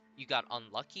 you got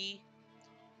unlucky,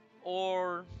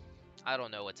 or I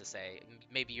don't know what to say.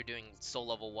 Maybe you're doing soul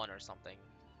level 1 or something.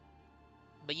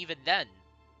 But even then,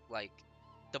 like,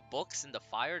 the books and the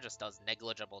fire just does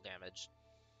negligible damage.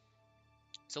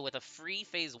 So with a free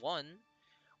phase 1,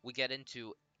 we get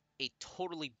into a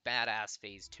totally badass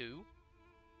phase 2,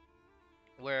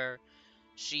 where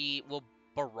she will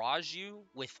barrage you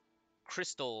with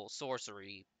crystal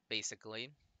sorcery,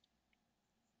 basically.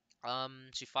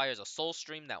 She fires a soul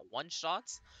stream that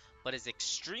one-shots, but is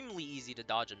extremely easy to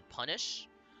dodge and punish.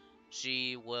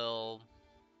 She will,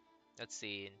 let's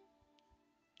see,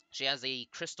 she has a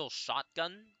crystal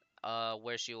shotgun,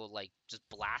 where she will like just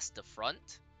blast the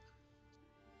front.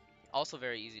 Also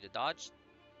very easy to dodge.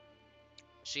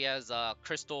 She has a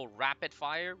crystal rapid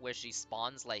fire where she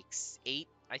spawns like 8,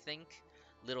 I think,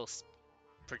 little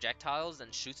projectiles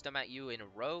and shoots them at you in a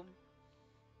row.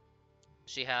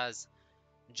 She has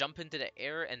jump into the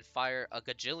air and fire a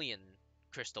gajillion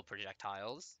crystal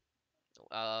projectiles,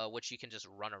 which you can just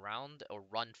run around or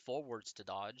run forwards to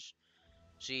dodge.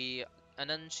 She and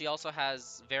then she also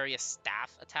has various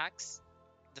staff attacks.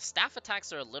 The staff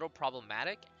attacks are a little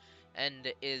problematic,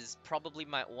 and is probably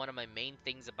one of my main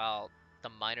things about the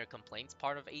minor complaints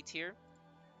part of A tier.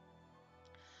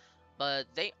 But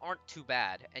they aren't too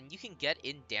bad, and you can get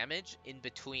in damage in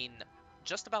between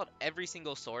just about every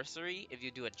single sorcery if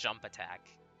you do a jump attack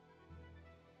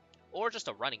or just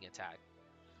a running attack.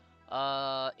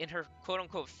 In her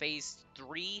quote-unquote phase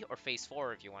 3 or phase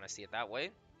 4, if you want to see it that way,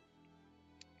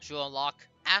 she'll unlock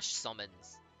Ash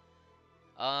summons.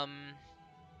 Um,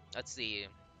 let's see.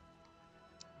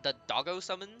 The doggo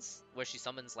summons, where she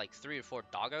summons like 3 or 4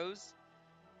 doggos,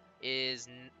 is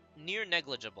near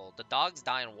negligible. The dogs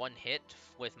die in 1 hit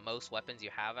with most weapons you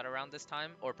have at around this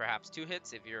time, or perhaps 2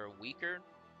 hits if you're weaker.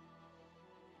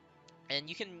 And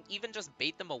you can even just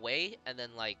bait them away and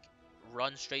then like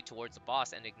run straight towards the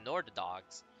boss and ignore the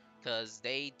dogs, because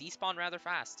they despawn rather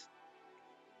fast.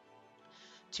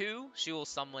 2, she will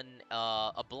summon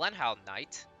a Blenhound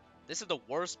Knight. This is the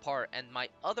worst part and my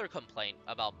other complaint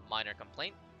about minor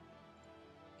complaint.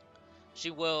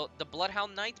 The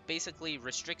Bloodhound Knight basically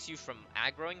restricts you from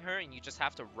aggroing her, and you just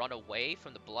have to run away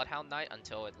from the Bloodhound Knight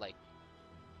until it like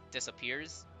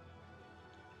disappears.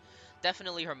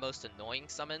 Definitely her most annoying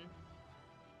summon.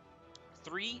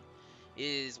 3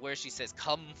 is where she says,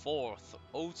 "Come forth,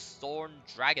 Oaththorn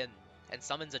Dragon," and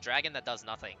summons a dragon that does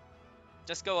nothing.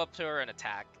 Just go up to her and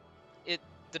attack.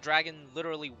 The dragon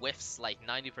literally whiffs like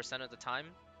 90% of the time.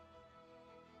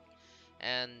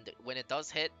 And when it does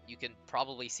hit, you can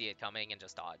probably see it coming and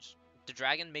just dodge. The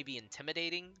dragon may be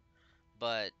intimidating,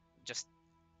 but just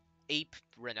ape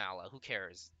Renala, who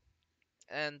cares?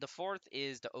 And the 4th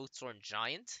is the Oathsworn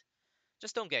Giant.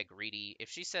 Just don't get greedy. If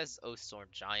she says Oathsworn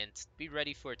Giant, be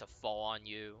ready for it to fall on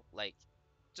you. Like,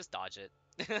 just dodge it.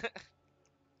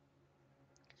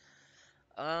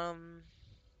 um,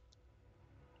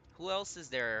 who else is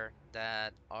there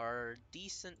that are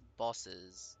decent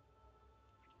bosses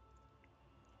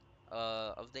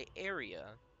of the area?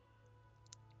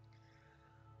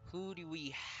 Who do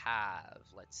we have?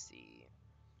 Let's see.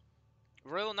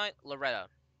 Royal Knight Loretta.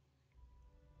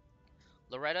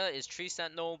 Loretta is Tree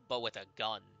Sentinel, but with a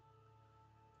gun.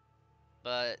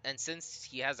 And since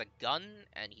he has a gun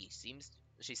and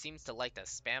she seems to like to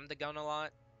spam the gun a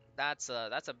lot, that's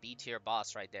a B tier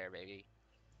boss right there, baby.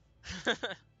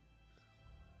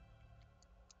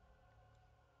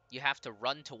 You have to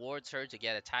run towards her to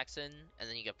get attacks in, and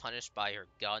then you get punished by her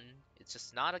gun. It's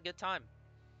just not a good time.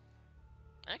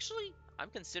 Actually, I'm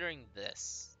considering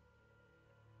this.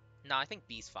 No, I think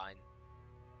B's fine.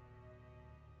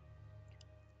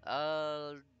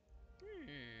 Uh,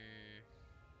 hmm.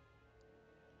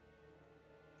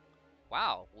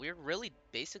 Wow, we're really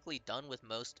basically done with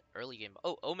most early game.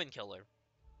 Oh, Omen Killer.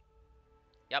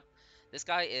 Yep, this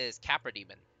guy is Capra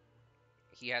Demon.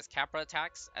 He has Capra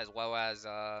attacks as well as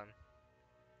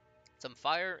some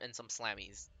fire and some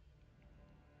slammies.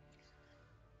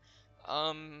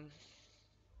 Um,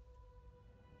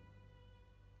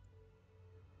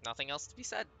 Nothing else to be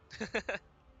said.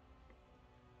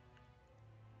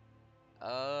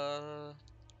 I'm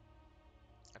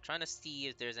trying to see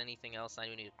if there's anything else I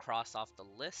need to cross off the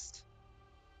list.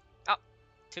 Oh,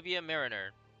 to be a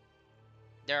mariner.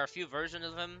 There are a few versions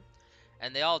of him,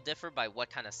 and they all differ by what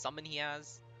kind of summon he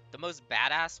has. The most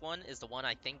badass one is the one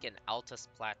I think in Altus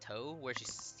Plateau, where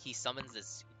he summons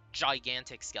this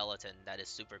gigantic skeleton that is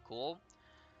super cool.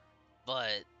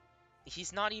 But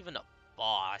he's not even a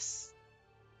boss.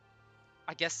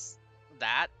 I guess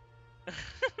that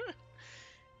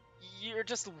you're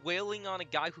just wailing on a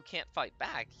guy who can't fight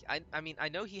back. I mean, I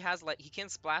know he has like he can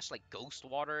splash like ghost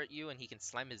water at you and he can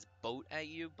slam his boat at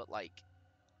you, but like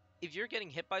if you're getting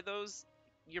hit by those,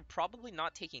 you're probably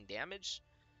not taking damage.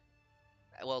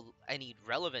 Well, any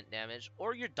relevant damage,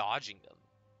 or you're dodging them.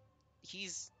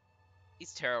 He's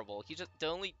he's terrible. He just the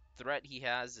only threat he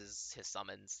has is his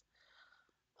summons.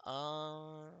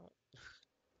 Uh,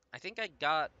 I think I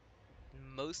got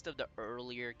most of the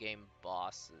earlier game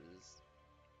bosses.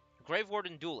 Grave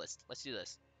Warden Duelist. Let's do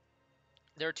this.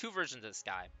 There are two versions of this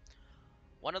guy.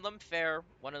 One of them fair,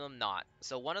 one of them not.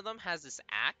 So one of them has this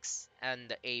axe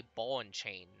and a ball and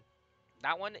chain.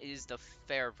 That one is the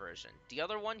fair version. The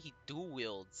other one he dual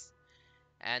wields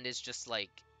and is just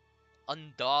like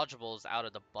undodgeables out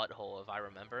of the butthole if I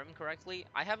remember him correctly.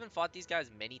 I haven't fought these guys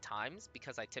many times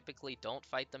because I typically don't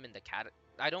fight them in the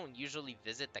I don't usually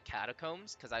visit the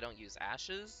catacombs because I don't use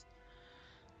ashes.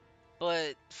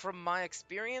 But from my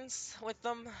experience with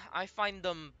them, I find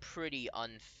them pretty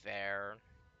unfair.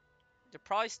 They're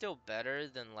probably still better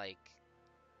than like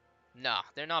nah,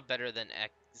 they're not better than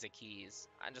Exekeys.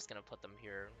 I'm just gonna put them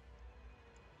here.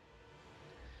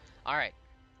 Alright.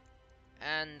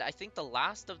 And I think the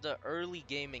last of the early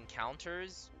game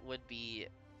encounters would be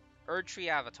Erdtree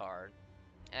Avatar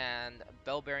and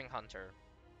Bell-Bearing Hunter.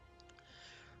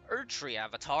 Erdtree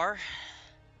Avatar.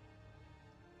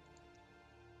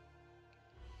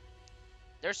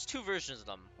 There's two versions of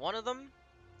them. One of them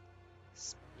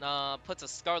puts a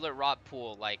Scarlet Rot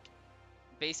pool, like,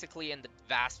 basically in the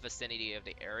vast vicinity of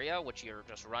the area, which you're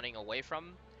just running away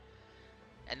from.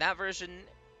 And that version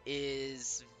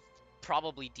is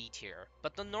probably D tier.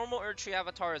 But the normal Erdtree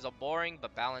Avatar is a boring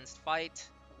but balanced fight,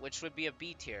 which would be a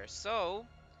B tier. So,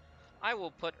 I will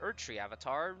put Erdtree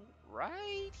Avatar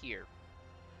right here.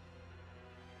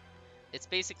 It's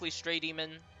basically Stray Demon,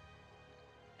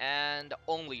 and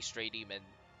only Stray Demon.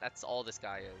 That's all this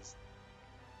guy is.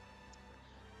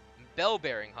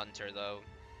 Bell-Bearing Hunter, though.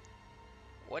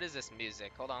 What is this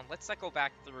music? Hold on, let's cycle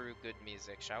back through good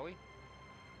music, shall we?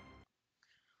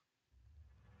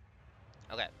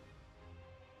 Okay.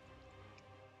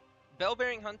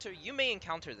 Bell-Bearing Hunter, you may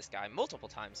encounter this guy multiple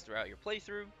times throughout your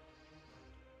playthrough,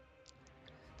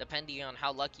 depending on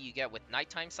how lucky you get with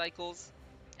nighttime cycles.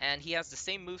 And he has the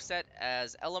same moveset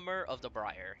as Elimer of the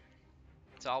Briar.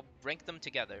 So I'll rank them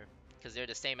together, because they're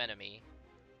the same enemy.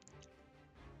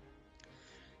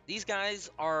 These guys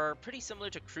are pretty similar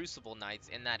to Crucible Knights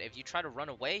in that if you try to run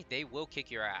away, they will kick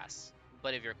your ass.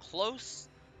 But if you're close,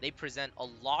 they present a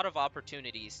lot of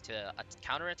opportunities to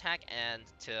counterattack and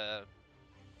to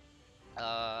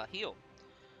heal.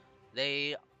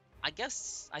 I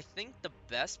think the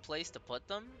best place to put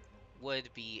them would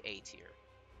be A tier.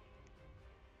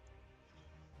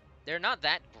 They're not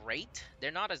that great.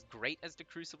 They're not as great as the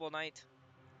Crucible Knight,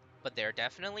 but they're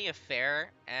definitely a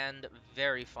fair and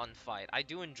very fun fight. I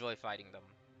do enjoy fighting them.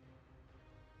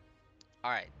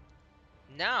 Alright,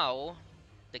 now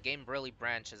the game really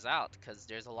branches out because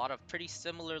there's a lot of pretty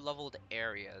similar leveled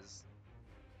areas.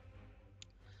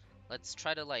 Let's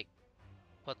try to like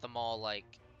put them all like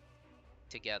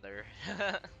together.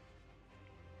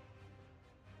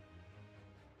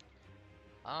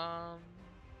 um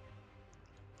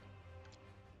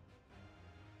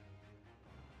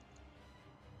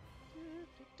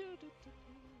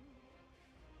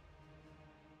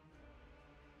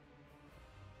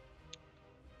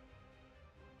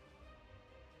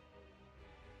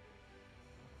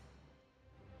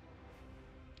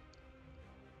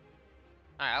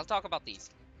Alright, I'll talk about these.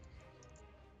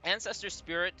 Ancestor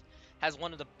Spirit has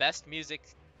one of the best music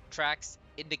tracks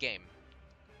in the game,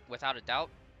 without a doubt.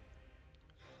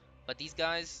 But these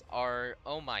guys are,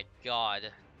 oh my god,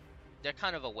 they're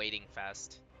kind of a waiting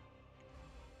fest.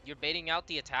 You're baiting out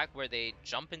the attack where they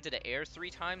jump into the air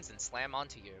 3 times and slam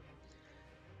onto you.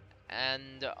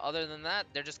 And other than that,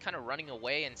 they're just kind of running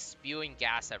away and spewing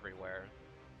gas everywhere.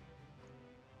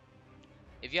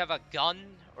 If you have a gun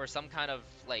or some kind of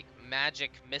like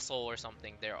magic missile or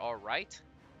something, they're alright.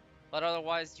 But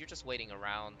otherwise, you're just waiting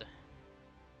around.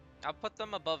 I'll put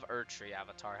them above Erdtree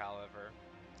Avatar, however.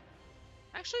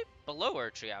 Actually, below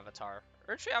Erdtree Avatar.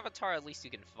 Erdtree Avatar, at least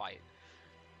you can fight.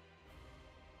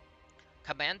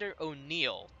 Commander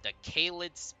O'Neill, the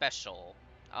Kaled Special.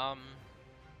 Um,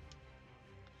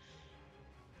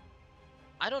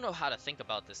 I don't know how to think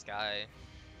about this guy.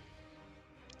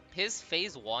 His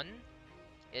phase one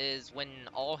is when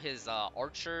all his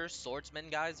archer swordsman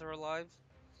guys are alive,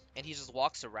 and he just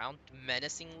walks around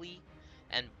menacingly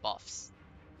and buffs.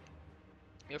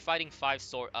 You're fighting five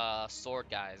sword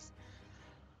guys,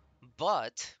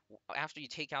 but after you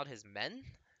take out his men,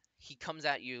 he comes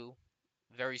at you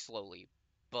very slowly,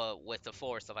 but with the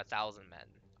force of 1,000 men.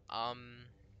 Um,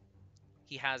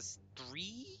 he has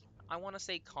three, I want to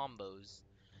say, combos.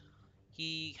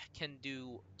 He can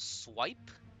do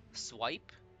swipe,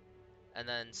 swipe, and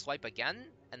then swipe again,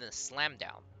 and then slam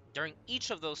down. During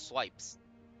each of those swipes,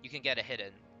 you can get a hit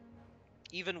in,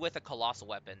 even with a colossal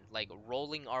weapon, like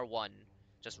rolling R1.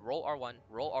 Just roll R1,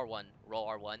 roll R1, roll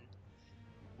R1,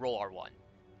 roll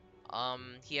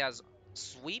R1. He has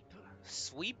sweep,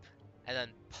 sweep, and then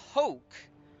poke,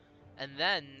 and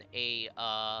then a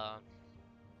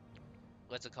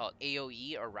what's it called,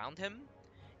 AoE around him.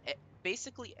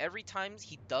 Basically, every time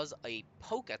he does a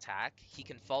poke attack, he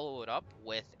can follow it up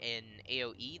with an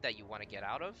AoE that you want to get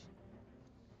out of.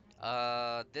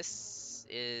 This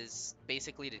is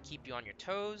basically to keep you on your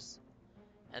toes.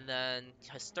 And then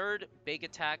his third big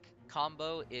attack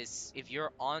combo is if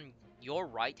you're on your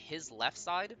right, his left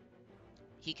side,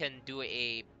 he can do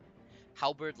a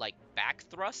halberd like back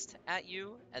thrust at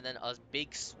you, and then a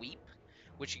big sweep,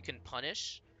 which you can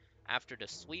punish after the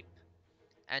sweep.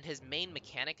 And his main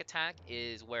mechanic attack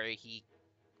is where he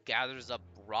gathers up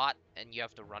rot and you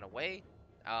have to run away.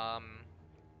 Um,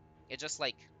 it just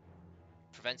like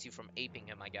prevents you from aping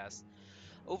him, I guess.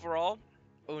 Overall,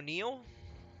 O'Neill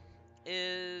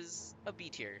is a B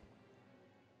tier.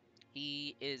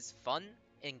 He is fun,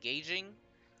 engaging,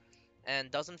 and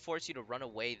doesn't force you to run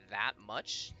away that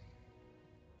much.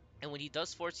 And when he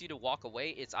does force you to walk away,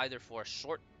 it's either for a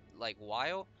short like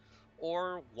while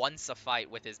or once a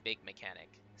fight with his big mechanic.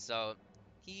 So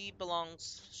he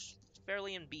belongs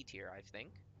fairly in B tier, I think.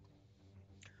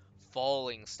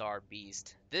 Falling Star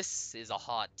Beast. This is a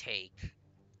hot take.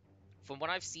 From what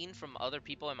I've seen from other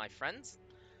people and my friends,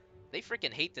 they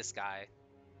freaking hate this guy.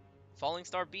 Falling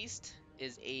Star Beast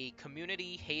is a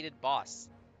community hated boss.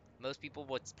 Most people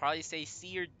would probably say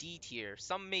C or D tier.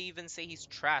 Some may even say he's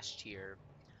trash tier.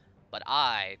 But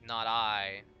not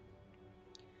I.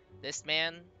 This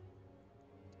man,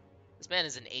 this man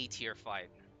is an A tier fight.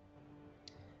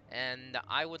 And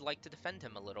I would like to defend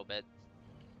him a little bit.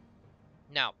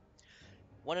 Now,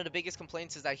 one of the biggest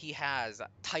complaints is that he has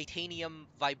titanium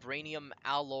vibranium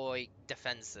alloy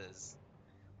defenses.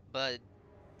 But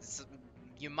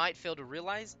you might fail to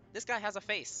realize this guy has a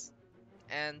face.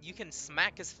 And you can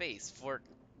smack his face for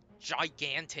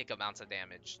gigantic amounts of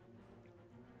damage.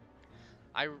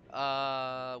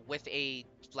 With a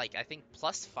like I think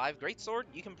 +5 greatsword,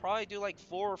 you can probably do like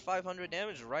 400 or 500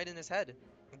 damage right in his head.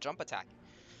 Jump attack.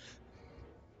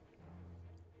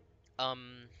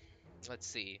 Um, let's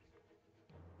see.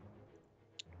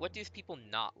 What do people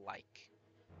not like?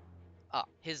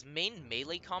 His main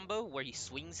melee combo where he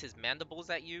swings his mandibles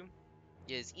at you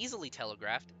is easily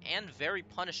telegraphed and very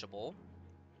punishable.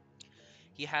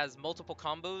 He has multiple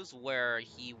combos where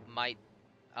he might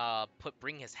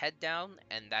bring his head down,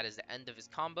 and that is the end of his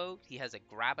combo. He has a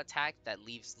grab attack that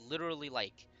leaves literally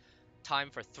like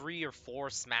time for 3 or 4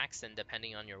 smacks, and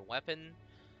depending on your weapon,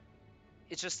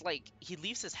 it's just like he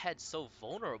leaves his head so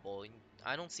vulnerable. And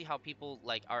I don't see how people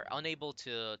like are unable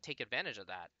to take advantage of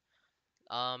that.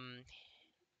 Um,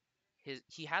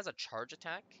 he has a charge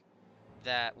attack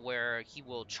that where he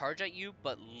will charge at you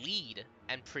but lead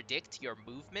and predict your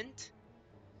movement.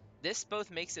 This both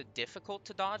makes it difficult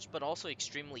to dodge, but also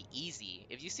extremely easy.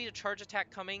 If you see a charge attack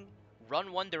coming,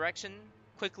 run one direction,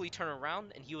 quickly turn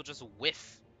around, and he will just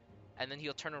whiff. And then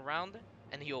he'll turn around,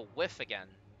 and he'll whiff again.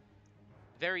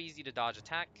 Very easy to dodge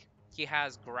attack. He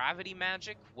has gravity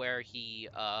magic, where he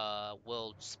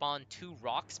will spawn 2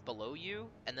 rocks below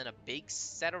you, and then a big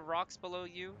set of rocks below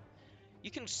you. You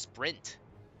can sprint.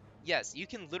 Yes, you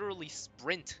can literally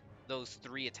sprint those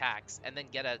 3 attacks, and then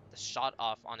get a shot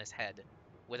off on his head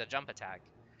with a jump attack.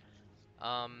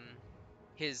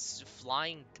 His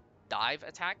flying dive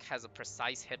attack has a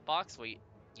precise hitbox where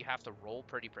you have to roll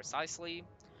pretty precisely.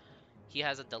 He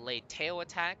has a delayed tail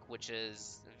attack, which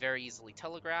is very easily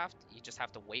telegraphed. You just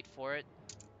have to wait for it.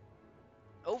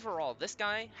 Overall, this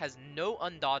guy has no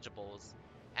undodgeables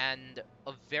and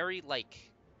a very like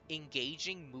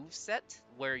engaging move set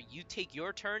where you take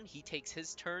your turn, he takes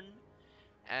his turn,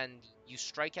 and you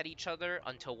strike at each other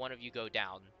until one of you go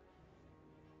down.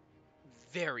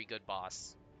 Very good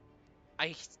boss.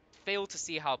 I fail to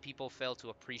see how people fail to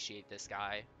appreciate this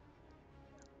guy.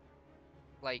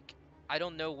 Like, I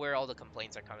don't know where all the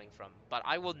complaints are coming from, but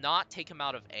I will not take him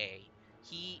out of A.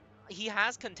 He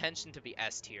has contention to be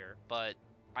S tier, but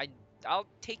I I'll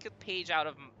take a page out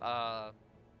of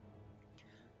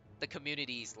the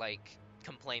community's like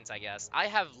complaints, I guess. I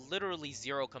have literally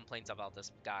zero complaints about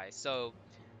this guy, so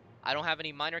I don't have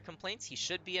any minor complaints. He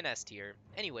should be an S tier.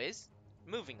 Anyways,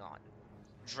 moving on.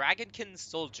 Dragonkin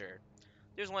Soldier.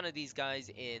 There's one of these guys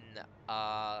in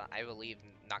I believe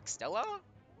Noxtella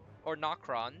or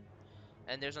Nocron,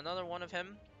 and there's another one of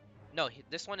him. No,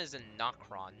 this one is in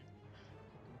Nocron.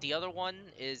 The other one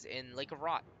is in Lake of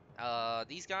Rot.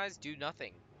 These guys do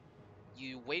nothing.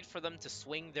 You wait for them to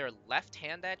swing their left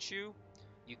hand at you.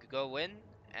 You could go in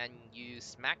and you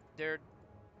smack their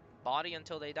body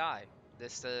until they die.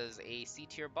 This is a C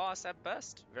tier boss at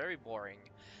best. Very boring.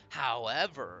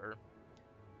 However,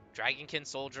 Dragonkin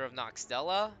Soldier of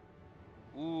Noxtella.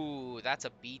 Ooh, that's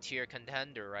a B tier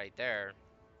contender right there.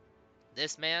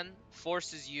 This man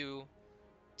forces you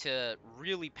to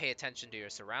really pay attention to your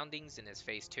surroundings in his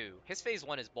phase 2. His phase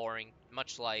 1 is boring,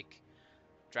 much like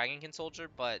Dragonkin Soldier,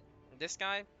 but this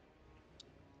guy,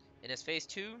 in his phase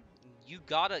 2, you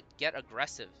gotta get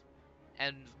aggressive.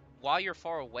 And while you're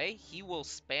far away, he will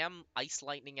spam Ice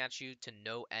Lightning at you to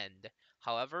no end.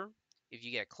 However, if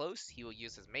you get close, he will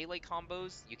use his melee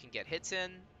combos, you can get hits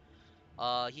in.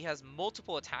 He has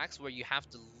multiple attacks where you have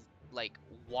to like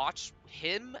watch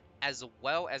him as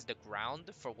well as the ground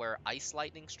for where Ice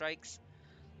Lightning strikes.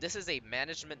 This is a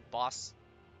management boss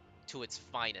to its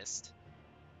finest.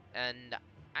 And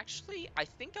actually, I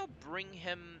think I'll bring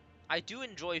him. I do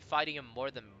enjoy fighting him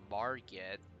more than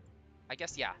Margit. I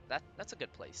guess, yeah, that's a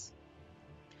good place.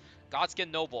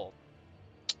 Godskin Noble,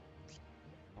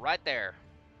 right there.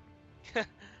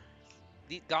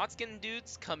 The Godskin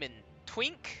dudes come in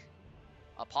Twink,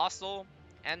 Apostle,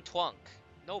 and Twunk.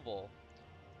 Noble.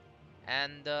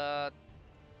 And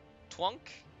Twunk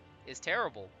is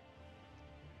terrible.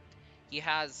 He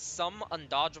has some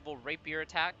undodgeable rapier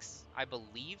attacks, I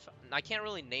believe. I can't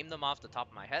really name them off the top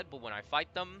of my head, but when I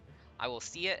fight them, I will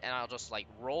see it and I'll just like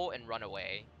roll and run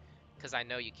away. Because I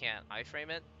know you can't iframe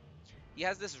it. He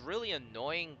has this really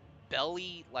annoying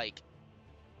belly like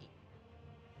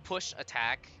push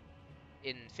attack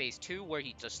in phase 2 where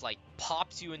he just like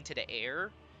pops you into the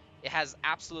air. It has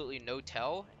absolutely no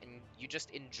tell and you just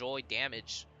enjoy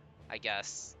damage, I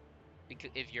guess.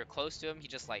 Because if you're close to him, he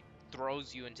just like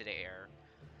throws you into the air.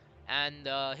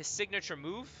 And his signature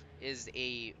move is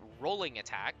a rolling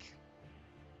attack.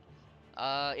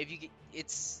 If you get,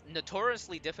 it's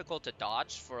notoriously difficult to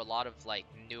dodge for a lot of like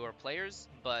newer players,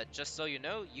 but just so you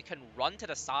know, you can run to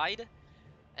the side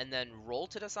and then roll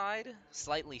to the side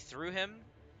slightly through him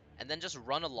and then just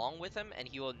run along with him and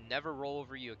he will never roll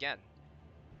over you again.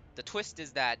 The twist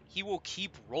is that he will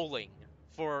keep rolling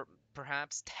for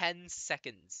perhaps 10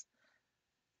 seconds.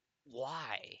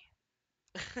 Why?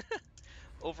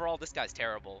 Overall, this guy's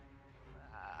terrible.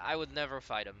 I would never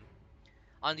fight him.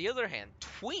 On the other hand,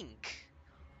 Twink.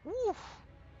 Woo,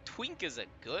 Twink is a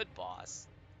good boss.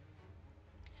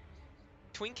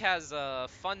 Twink has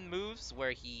fun moves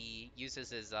where he uses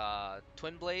his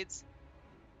twin blades,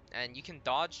 and you can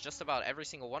dodge just about every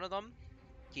single one of them.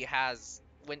 He has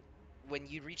when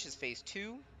you reach his phase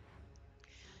 2,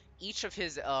 each of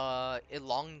his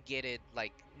elongated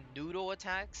like noodle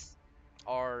attacks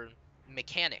are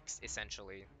mechanics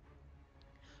essentially.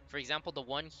 For example, the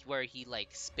one where he like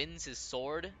spins his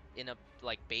sword in a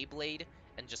like Beyblade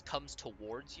and just comes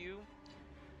towards you.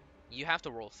 You have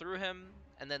to roll through him,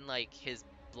 and then like his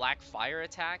black fire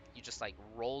attack, you just like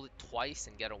roll it twice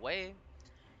and get away.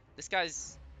 This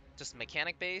guy's just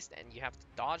mechanic based, and you have to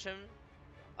dodge him.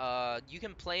 You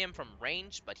can play him from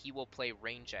range, but he will play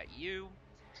range at you.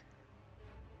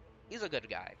 He's a good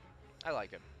guy. I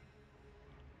like him.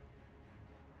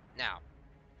 Now,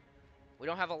 we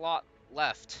don't have a lot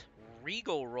left.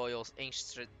 Regal Royal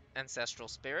Ancestral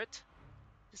Spirit.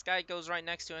 This guy goes right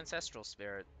next to Ancestral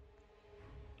Spirit.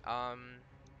 Um,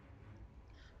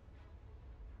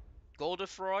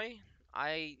 Goldifroy.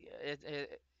 I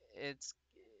it's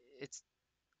it's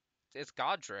it's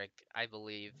Godric, I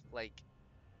believe. Like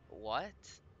what?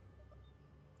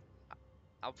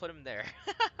 I'll put him there.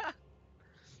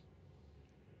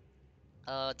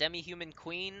 Demi-Human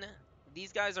Queen.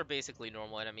 These guys are basically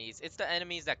normal enemies. It's the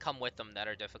enemies that come with them that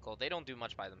are difficult. They don't do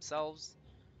much by themselves.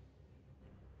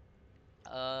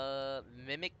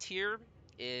 Mimic tier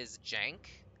is Jank.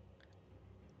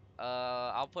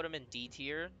 I'll put him in D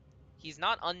tier. He's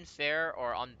not unfair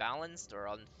or unbalanced or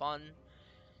unfun.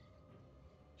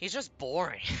 He's just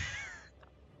boring.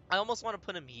 I almost want to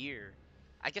put him here.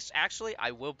 I guess actually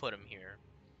I will put him here.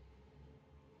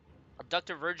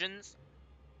 Abductor Virgins.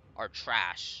 are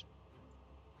trash.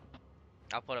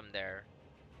 I'll put them there.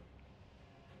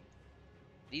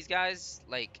 These guys,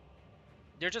 like,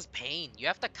 they're just pain. You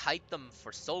have to kite them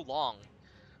for so long,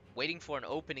 waiting for an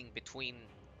opening between,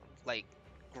 like,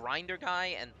 Grinder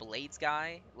Guy and Blades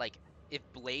Guy. Like, if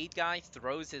Blade Guy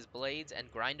throws his blades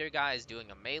and Grinder Guy is doing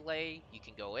a melee, you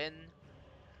can go in.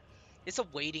 It's a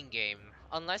waiting game.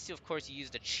 Unless, of course, you use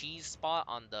the cheese spot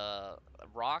on the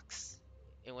rocks,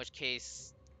 in which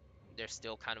case they're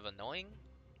still kind of annoying.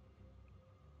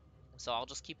 So I'll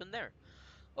just keep them there.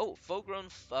 Oh, full-grown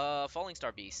Falling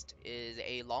Star Beast is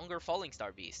a longer Falling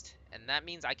Star Beast, and that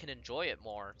means I can enjoy it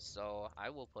more, so I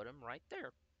will put him right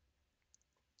there.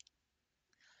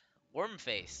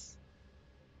 Wormface.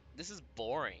 This is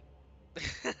boring.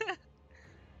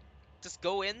 Just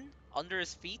go in, under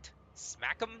his feet,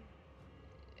 smack him,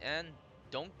 and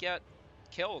don't get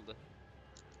killed.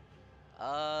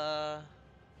 Uh,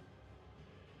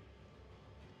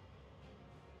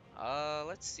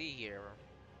 let's see here.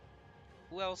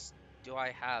 Who else do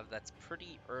I have that's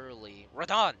pretty early?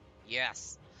 Radon!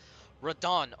 Yes!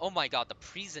 Radon! Oh my god, the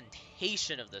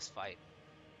presentation of this fight.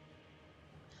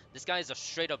 This guy is a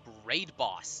straight up raid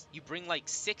boss. You bring like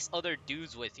 6 other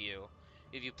dudes with you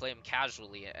if you play him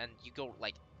casually, and you go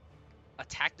like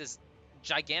attack this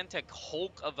gigantic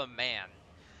hulk of a man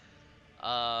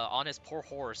on his poor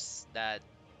horse that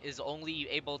is only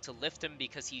able to lift him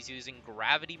because he's using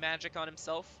gravity magic on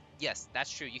himself. Yes, that's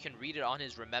true. You can read it on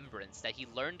his remembrance that he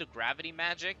learned the gravity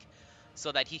magic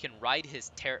so that he can ride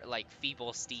his like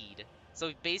feeble steed.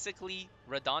 So basically,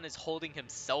 Radon is holding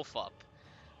himself up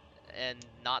and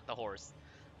not the horse.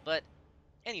 But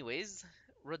anyways,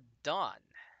 Radon.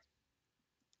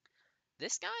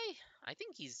 This guy, I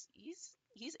think he's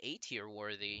A tier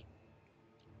worthy.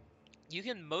 You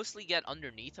can mostly get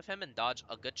underneath of him and dodge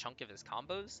a good chunk of his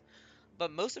combos, but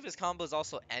most of his combos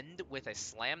also end with a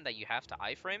slam that you have to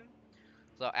iframe.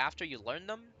 So after you learn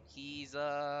them, he's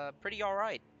pretty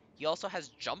alright. He also has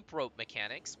jump rope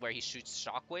mechanics where he shoots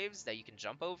shockwaves that you can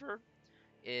jump over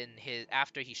in his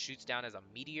after he shoots down as a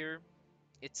meteor.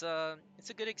 It's a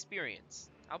good experience.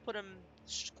 I'll put him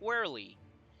squarely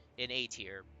in A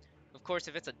tier. Of course,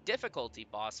 if it's a difficulty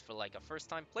boss for like a first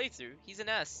time playthrough, he's an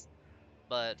S.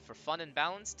 But for fun and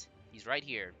balanced, he's right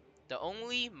here. The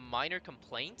only minor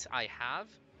complaint I have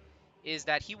is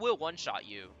that he will one-shot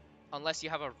you unless you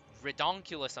have a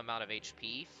redonkulous amount of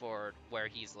HP for where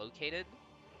he's located.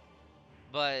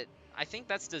 But I think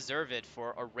that's deserved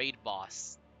for a raid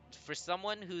boss. For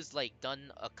someone who's like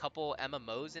done a couple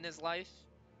MMOs in his life,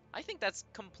 I think that's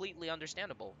completely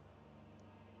understandable.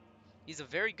 He's a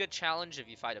very good challenge if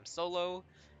you fight him solo,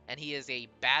 and he is a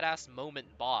badass moment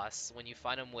boss when you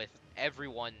fight him with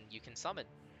everyone you can summon.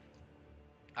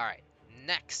 Alright,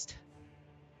 next.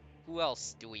 Who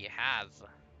else do we have?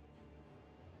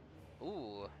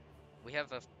 Ooh, we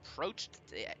have approached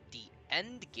the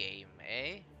end game,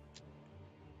 eh?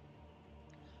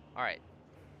 Alright,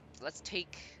 let's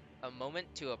take a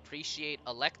moment to appreciate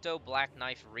Electo Black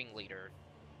Knife Ringleader.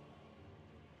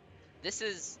 This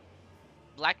is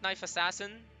Black Knife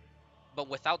Assassin, but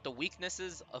without the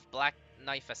weaknesses of Black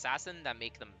Knife Assassin that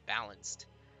make them balanced.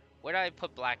 Where did I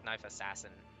put Black Knife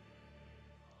Assassin?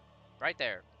 Right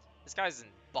there. This guy's in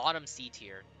bottom C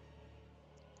tier.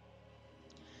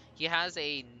 He has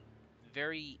a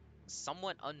very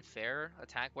somewhat unfair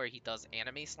attack where he does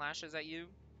anime slashes at you.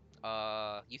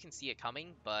 You can see it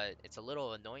coming, but it's a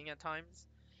little annoying at times.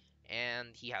 And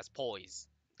he has poise.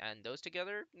 And those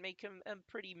together make him a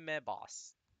pretty meh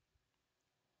boss.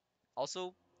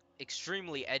 Also,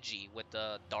 extremely edgy with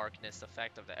the darkness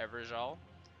effect of the Everjal.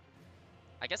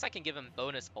 I guess I can give him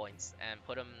bonus points and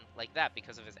put him like that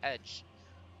because of his edge.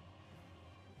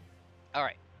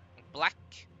 Alright, Black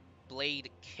Blade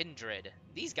Kindred.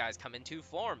 These guys come in 2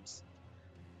 forms.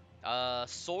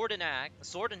 Sword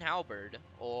and halberd,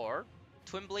 or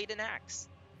twin blade and axe.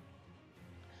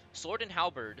 Sword and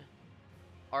halberd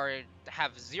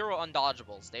have 0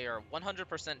 undodgeables. They are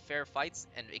 100% fair fights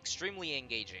and extremely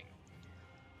engaging.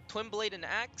 Twin blade and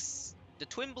axe. The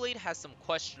twin blade has some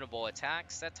questionable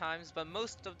attacks at times, but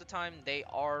most of the time they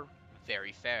are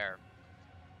very fair.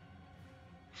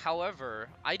 However,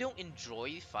 I don't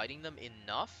enjoy fighting them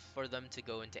enough for them to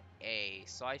go into A,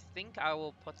 so I think I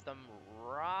will put them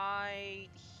right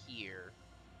here.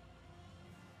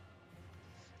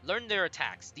 Learn their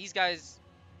attacks. These guys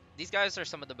are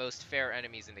some of the most fair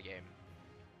enemies in the game.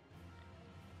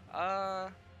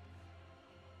 I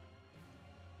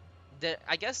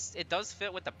guess it does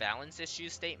fit with the balance issue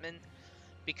statement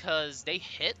because they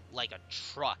hit like a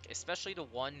truck, especially the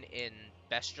one in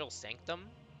Bestial Sanctum.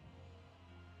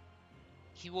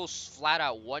 he will flat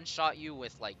out one shot you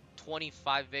with like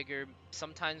 25 vigor,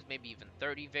 sometimes maybe even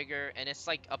 30 vigor, and it's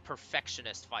like a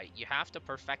perfectionist fight. You have to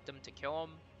perfect him to kill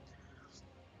him.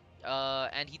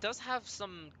 And he does have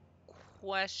some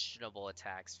questionable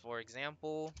attacks. For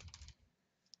example,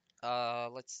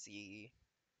 let's see.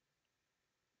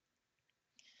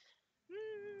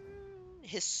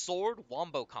 His sword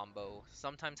wombo combo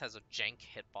sometimes has a jank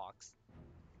hitbox,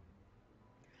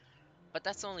 but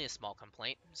that's only a small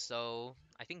complaint, so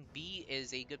I think B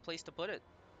is a good place to put it.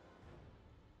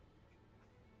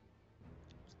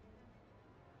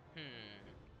 Hmm.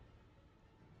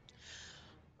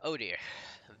 Oh dear.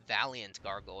 Valiant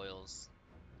gargoyles.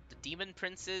 The demon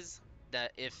princes,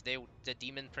 that if they the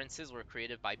demon princes were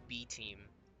created by B team.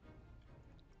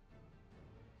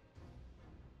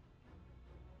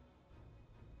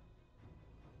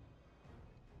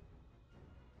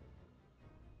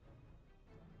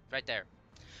 Right there.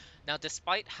 Now,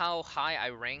 despite how high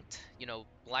I ranked,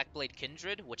 Blackblade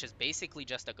Kindred, which is basically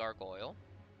just a gargoyle,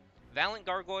 Valiant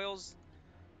Gargoyles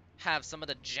have some of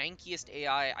the jankiest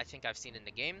AI I think I've seen in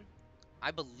the game.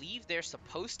 I believe they're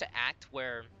supposed to act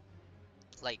where,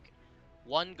 like,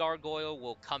 one gargoyle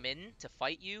will come in to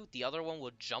fight you, the other one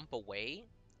will jump away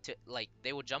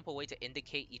they will jump away to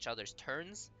indicate each other's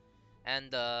turns,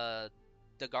 and the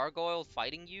gargoyle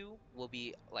fighting you will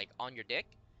be like on your dick,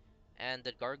 and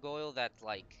the gargoyle that's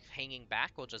like hanging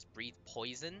back will just breathe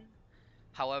poison.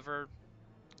 However,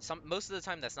 most of the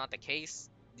time that's not the case.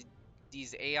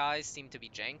 These AIs seem to be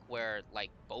jank where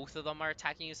like both of them are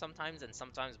attacking you sometimes, and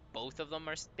sometimes both of them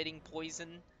are spitting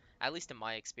poison, at least in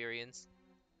my experience.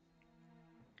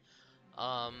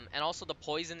 And also the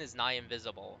poison is nigh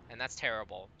invisible, and that's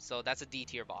terrible. So that's a D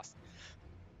tier boss.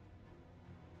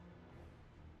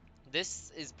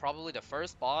 This is probably the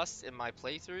first boss in my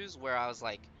playthroughs where I was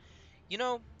like, you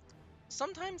know,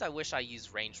 sometimes I wish I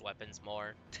used ranged weapons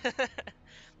more.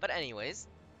 But anyways,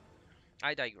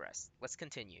 I digress. Let's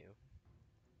continue.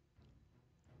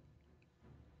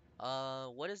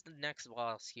 What is the next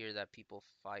boss here that people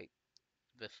fight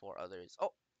before others?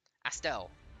 Oh, Astel.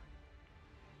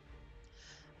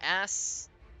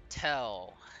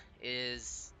 Astel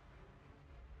is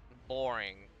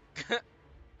boring.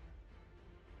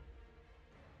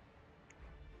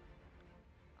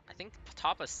 I think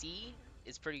top of C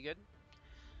is pretty good.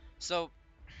 So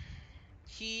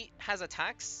he has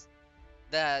attacks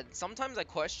that sometimes I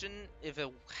question if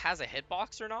it has a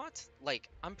hitbox or not. Like,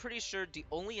 I'm pretty sure the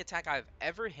only attack I've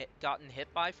ever gotten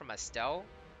hit by from Estelle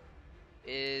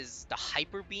is the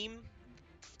Hyper Beam,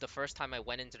 the first time I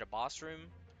went into the boss room,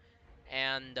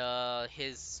 and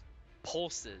his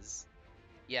pulses.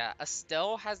 Yeah,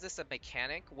 Estelle has this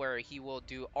mechanic where he will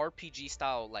do RPG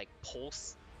style like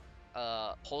pulses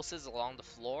along the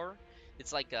floor.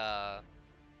 It's like a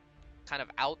kind of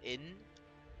out in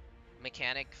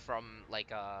mechanic from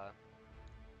like a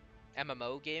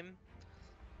MMO game,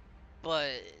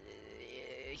 but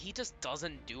he just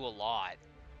doesn't do a lot.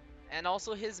 And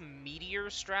also his meteor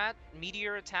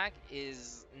attack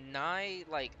is nigh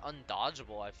like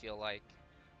undodgeable, I feel like.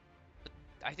 But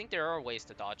I think there are ways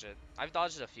to dodge it. I've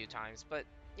dodged it a few times, but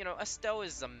Estelle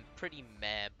is a pretty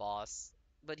meh boss,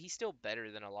 but he's still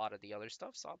better than a lot of the other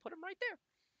stuff, so I'll put him right there.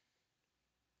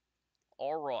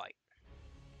 All right.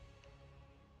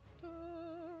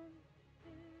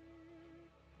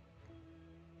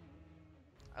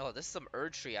 Oh, this is some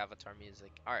Erdtree Avatar music.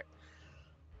 All right,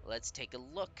 let's take a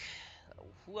look.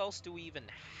 Who else do we even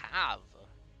have?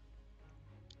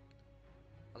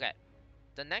 Okay,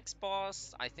 the next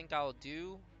boss I think I'll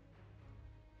do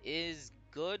is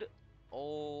good.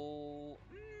 Oh,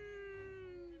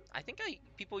 I think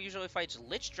people usually fight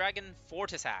Lich Dragon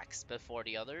Fortisax before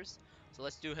the others, so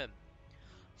let's do him.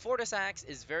 Fortisax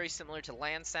is very similar to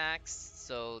Landsax,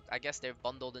 so I guess they're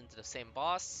bundled into the same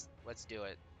boss. Let's do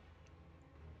it.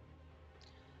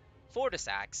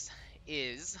 Fortisax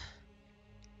is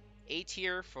A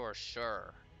tier for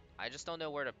sure. I just don't know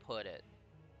where to put it.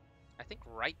 I think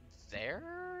right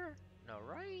there? No,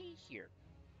 right here.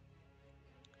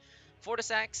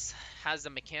 Fortisax has a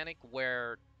mechanic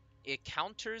where it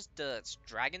counters the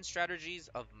dragon strategies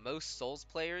of most Souls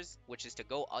players, which is to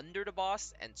go under the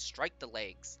boss and strike the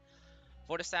legs.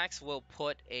 Fortisax will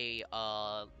put a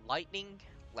lightning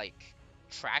like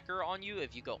tracker on you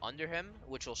if you go under him,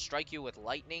 which will strike you with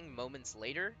lightning moments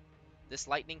later. This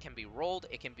lightning can be rolled,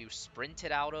 it can be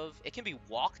sprinted out of, it can be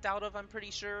walked out of, I'm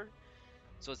pretty sure.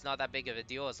 So it's not that big of a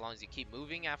deal as long as you keep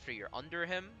moving after you're under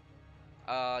him.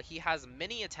 He has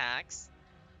many attacks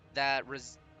that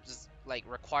like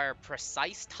require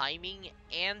precise timing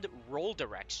and roll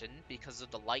direction because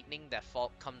of the lightning that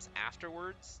comes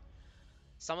afterwards.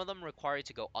 Some of them require you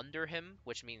to go under him,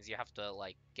 which means you have to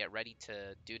like get ready to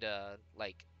do the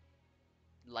like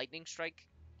lightning strike.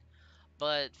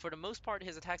 But for the most part,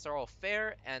 his attacks are all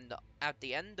fair, and at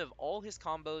the end of all his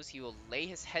combos, he will lay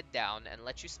his head down and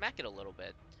let you smack it a little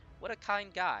bit. What a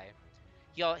kind guy.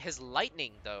 His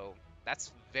lightning though,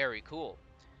 that's very cool.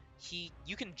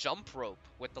 You can jump rope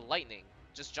with the lightning.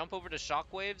 Just jump over the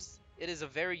shockwaves. It is a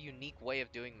very unique way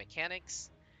of doing mechanics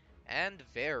and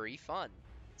very fun.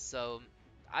 So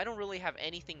I don't really have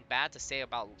anything bad to say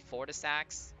about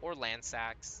Fortisax or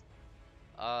Landsax.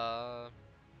 Uh,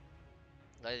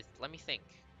 let me think.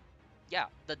 Yeah,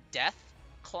 the death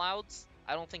clouds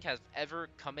I don't think have ever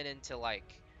come into like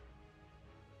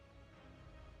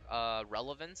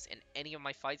relevance in any of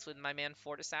my fights with my man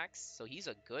Fortisax, so he's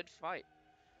a good fight.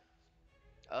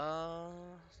 Uh,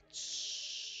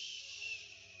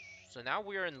 so now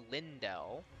we're in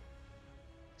Lindell.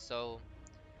 So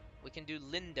we can do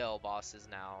Lindell bosses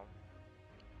now.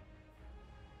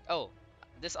 Oh,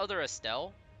 this other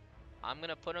Estelle, I'm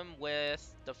gonna put him with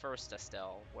the first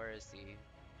Estelle. Where is he?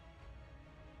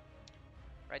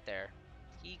 Right there.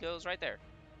 He goes right there.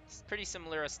 It's pretty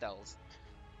similar Estelles.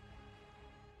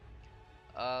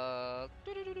 Uh.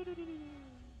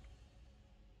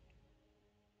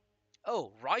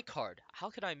 Oh, Rykard.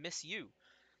 How could I miss you?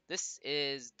 This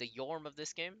is the Yorm of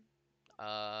this game.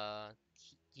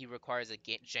 He requires a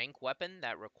jank weapon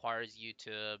that requires you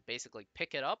to basically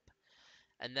pick it up,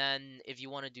 and then if you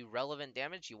want to do relevant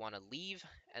damage, you want to leave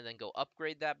and then go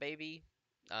upgrade that baby,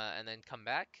 and then come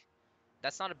back.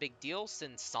 That's not a big deal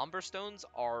since Somber Stones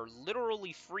are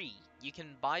literally free. You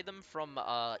can buy them from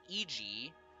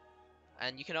EG,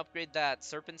 and you can upgrade that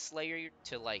Serpent Slayer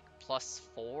to like +4,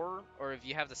 or if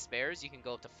you have the spares, you can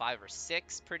go up to 5 or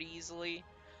 6 pretty easily.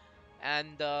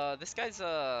 And this guy's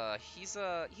he's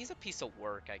a piece of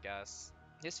work, I guess.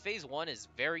 His phase 1 is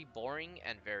very boring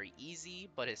and very easy,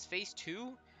 but his phase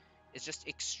 2 is just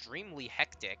extremely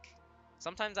hectic.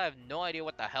 Sometimes I have no idea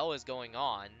what the hell is going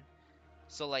on.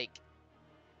 So like,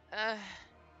 uh,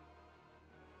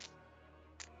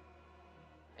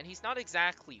 and he's not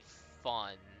exactly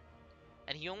fun.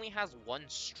 And he only has one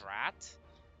strat.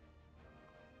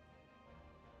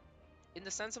 In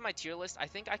the sense of my tier list, I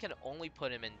think I can only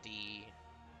put him in D.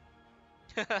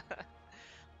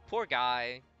 Poor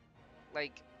guy.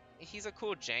 Like, he's a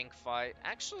cool jank fight.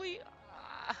 Actually,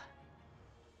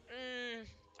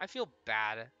 I feel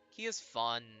bad. He is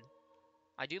fun.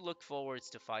 I do look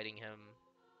forwards to fighting him.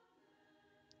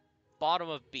 Bottom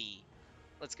of B.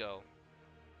 Let's go.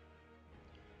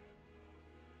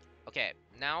 Okay,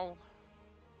 now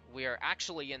we are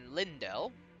actually in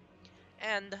Lindell.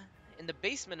 And in the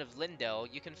basement of Lindell,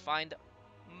 you can find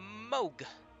Moog,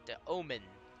 the Omen.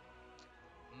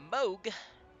 Moog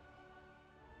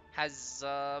has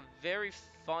very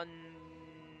fun.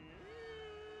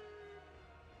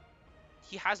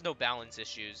 He has no balance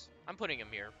issues. I'm putting him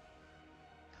here.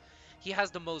 He has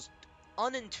the most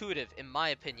unintuitive, in my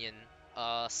opinion,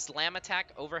 slam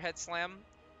attack, overhead slam,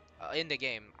 in the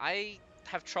game. I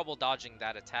have trouble dodging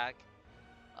that attack.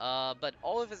 But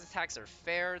all of his attacks are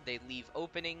fair. They leave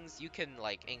openings. You can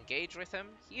like engage with him.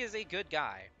 He is a good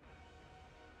guy.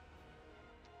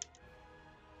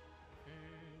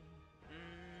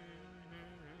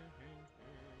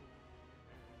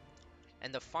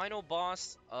 And the final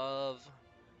boss of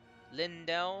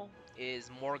Lindell is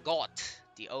Morgott,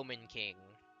 the Omen King.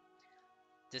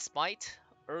 Despite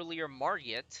earlier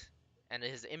Margit and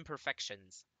his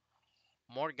imperfections,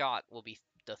 Morgott will be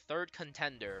the third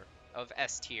contender of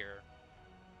S tier.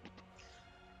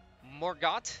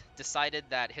 Morgott decided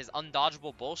that his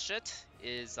undodgeable bullshit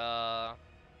is not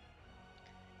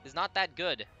that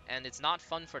good, and it's not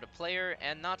fun for the player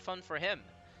and not fun for him.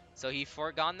 So he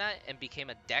foregone that and became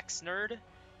a Dex nerd,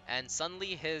 and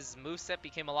suddenly his moveset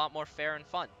became a lot more fair and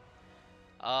fun.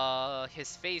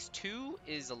 His phase 2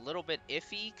 is a little bit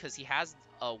iffy because he has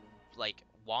a like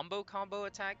wombo combo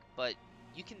attack, but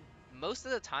you can most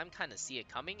of the time kind of see it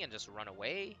coming and just run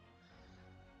away.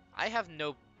 I have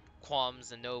no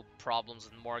qualms and no problems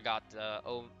with Morgott,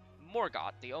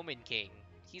 Morgott, the Omen King.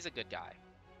 He's a good guy.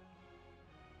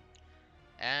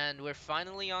 And we're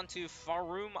finally on to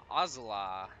Farum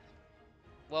Azula.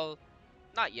 Well,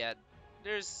 not yet.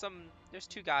 There's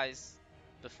two guys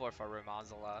before Farum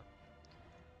Azula.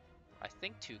 I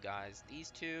think two guys.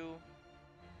 These two.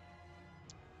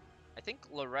 I think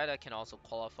Loretta can also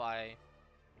qualify.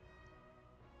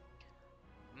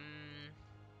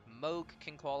 Moog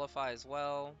can qualify as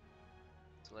well.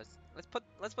 So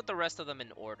let's put the rest of them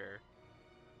in order.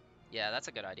 Yeah, that's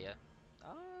a good idea. Uh,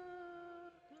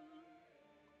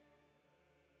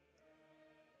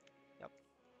 yep.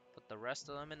 Put the rest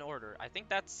of them in order. I think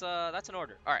that's an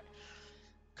order. All right.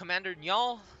 Commander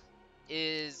Nyal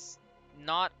is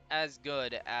not as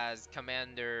good as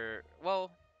Commander.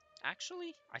 Well,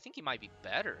 actually, I think he might be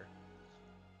better.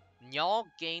 Nyal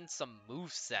gained some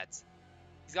move sets.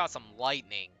 He's got some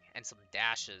lightning and some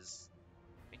dashes.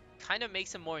 It kind of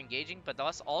makes him more engaging, but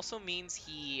that also means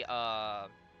he's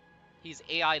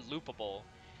AI loopable.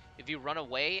 If you run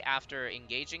away after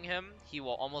engaging him, he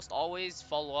will almost always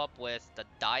follow up with the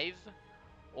dive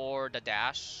or the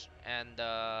dash, and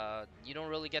you don't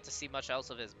really get to see much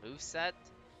else of his moveset.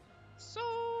 So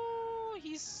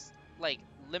he's like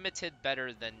limited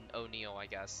better than O'Neal, I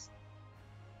guess.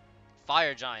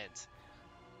 Fire Giant,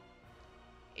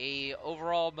 a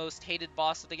overall most hated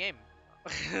boss of the game.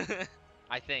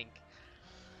 I think.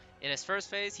 In his first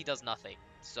phase, he does nothing.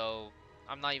 So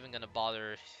I'm not even gonna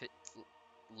bother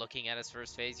looking at his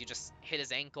first phase. You just hit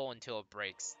his ankle until it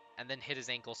breaks, and then hit his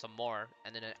ankle some more,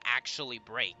 and then it actually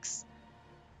breaks.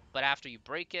 But after you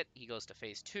break it, he goes to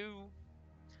phase 2,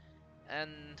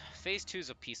 and phase 2 is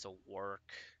a piece of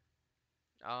work.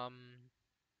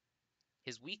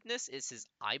 His weakness is his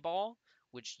eyeball,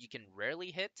 which you can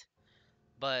rarely hit,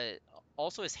 but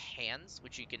also his hands,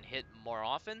 which you can hit more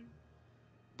often.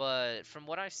 But from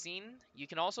what I've seen, you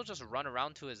can also just run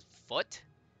around to his foot,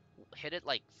 hit it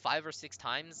like 5 or 6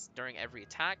 times during every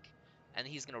attack, and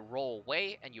he's gonna roll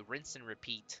away, and you rinse and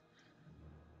repeat.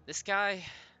 This guy,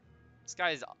 this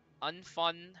guy is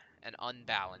unfun and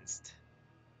unbalanced.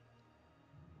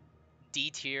 D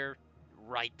tier,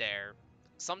 right there.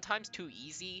 Sometimes too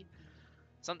easy,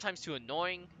 sometimes too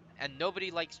annoying, and nobody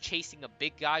likes chasing a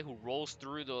big guy who rolls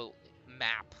through the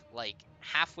map, like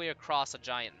halfway across a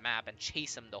giant map, and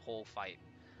chase him the whole fight.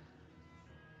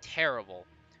 Terrible.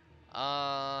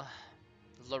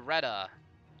 Loretta.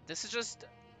 This is just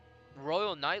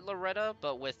Royal Knight Loretta,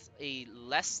 but with a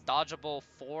less dodgeable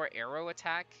 4-arrow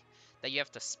attack that you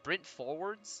have to sprint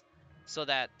forwards so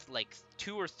that like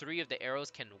 2 or 3 of the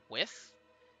arrows can whiff,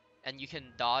 and you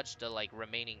can dodge the like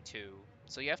remaining 2.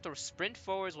 So you have to sprint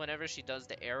forwards whenever she does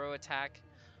the arrow attack.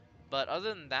 But other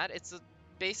than that, it's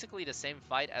basically the same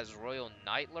fight as Royal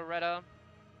Knight Loretta,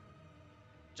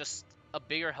 just a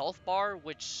bigger health bar,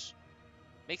 which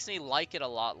makes me like it a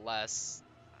lot less.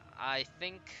 I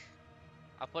think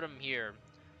I'll put him here.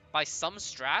 By some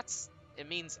strats, it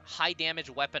means high damage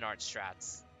weapon art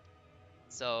strats.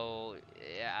 So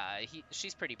yeah,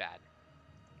 she's pretty bad.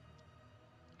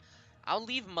 I'll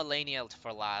leave Malenia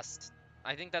for last.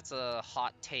 I think that's a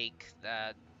hot take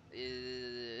that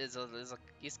is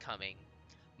coming.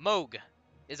 Moog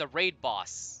is a raid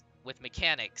boss with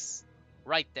mechanics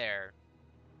right there.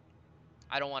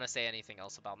 I don't want to say anything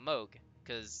else about Moog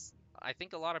because I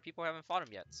think a lot of people haven't fought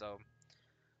him yet. So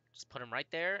just put him right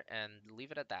there and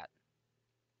leave it at that.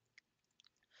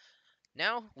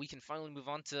 Now we can finally move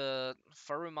on to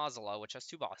Faru Mazala, which has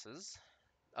 2 bosses.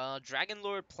 Dragon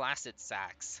Lord Placid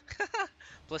Sax.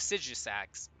 Placiduous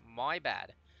Sax. My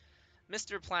bad.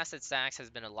 Mr. Placid Sax has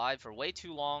been alive for way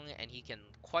too long, and he can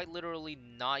quite literally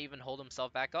not even hold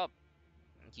himself back up.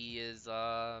 He is,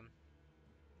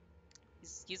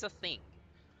 he's a thing.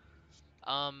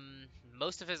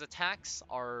 Most of his attacks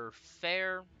are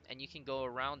fair, and you can go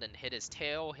around and hit his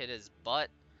tail, hit his butt.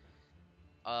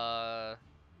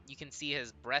 You can see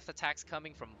his breath attacks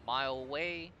coming from a mile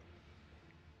away.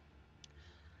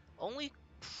 Only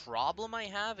problem I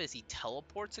have is he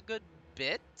teleports a good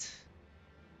bit.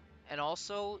 And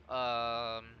also,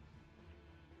 I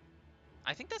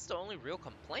think that's the only real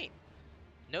complaint.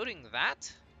 Noting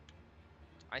that,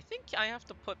 I think I have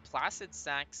to put Placid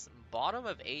Sax bottom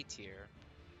of A tier.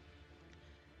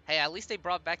 Hey, at least they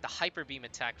brought back the Hyper Beam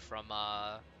attack from,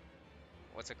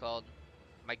 what's it called?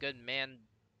 My good man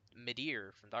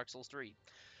Midir from Dark Souls 3.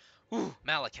 Ooh,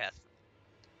 Malekith.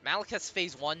 Malekith's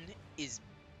phase 1 is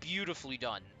beautifully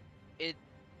done. It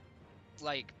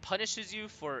like punishes you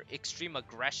for extreme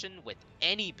aggression with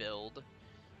any build,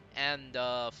 and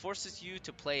forces you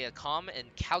to play a calm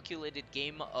and calculated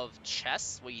game of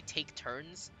chess where you take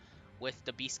turns with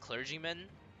the Beast Clergyman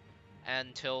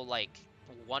until like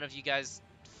one of you guys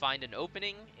find an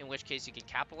opening, in which case you can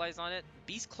capitalize on it.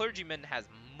 Beast Clergyman has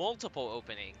multiple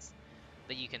openings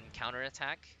that you can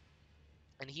counterattack,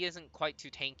 and he isn't quite too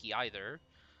tanky either.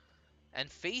 And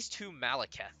phase 2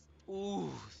 Malekith.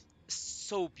 Ooh,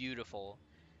 so beautiful.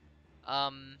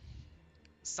 Um,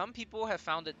 some people have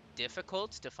found it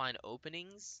difficult to find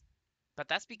openings, but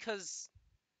that's because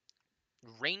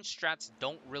range strats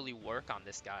don't really work on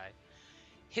this guy.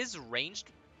 His ranged,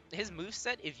 his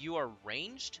moveset, if you are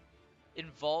ranged,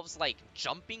 involves like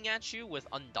jumping at you with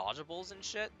undodgeables and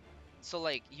shit. So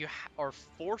like you are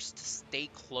forced to stay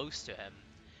close to him,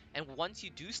 And once you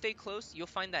do stay close, you'll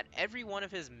find that every one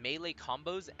of his melee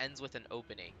combos ends with an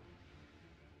opening.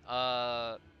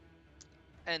 Uh,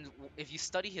 if you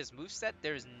study his moveset,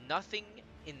 there's nothing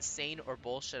insane or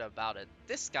bullshit about it.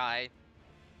 This guy,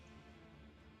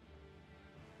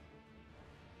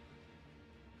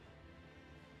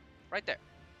 right there.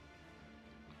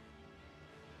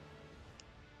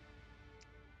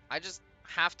 I just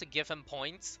have to give him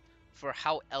points for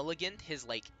how elegant his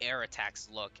like air attacks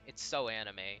look. It's so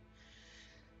anime.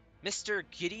 Mr.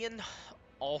 Gideon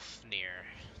Alfnir.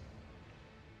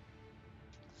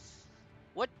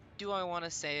 What do I want to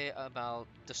say about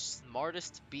the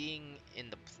smartest being in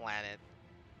the planet?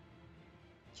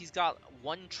 He's got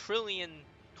 1 trillion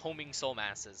homing soul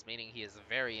masses, meaning he is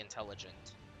very intelligent.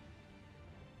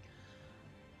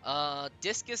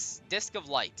 Disc of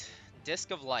Light.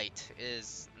 Disc of Light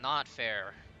is not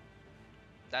fair.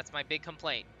 That's my big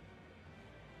complaint.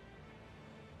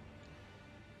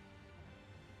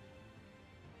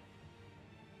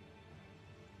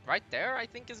 Right there, I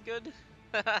think is good.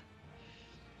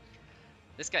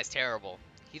 This guy's terrible.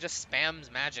 He just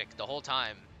spams magic the whole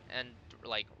time and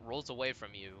like rolls away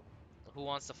from you. Who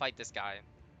wants to fight this guy?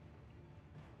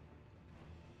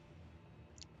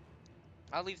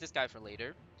 I'll leave this guy for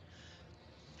later.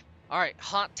 Alright,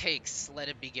 hot takes. Let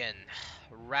it begin.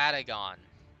 Radagon.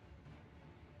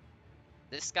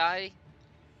 This guy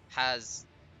has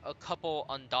a couple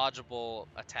undodgeable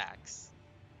attacks.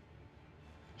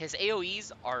 His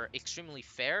AoEs are extremely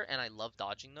fair and I love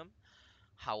dodging them.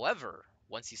 However,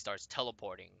 once he starts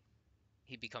teleporting,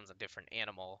 he becomes a different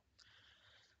animal.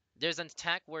 There's an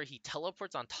attack where he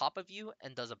teleports on top of you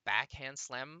and does a backhand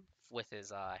slam with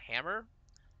his hammer.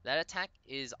 That attack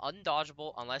is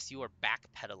undodgeable unless you are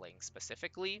backpedaling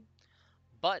specifically,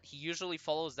 but he usually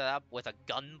follows that up with a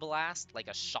gun blast, like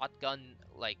a shotgun,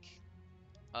 like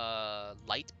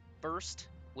light burst,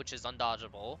 which is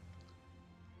undodgeable.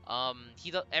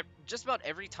 Just about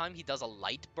every time he does a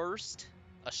light burst,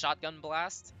 a shotgun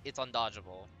blast, it's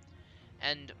undodgeable.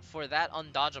 And for that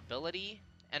undodgeability,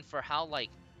 and for how like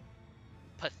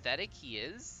pathetic he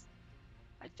is,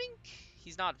 I think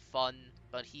he's not fun,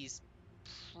 but he's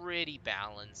pretty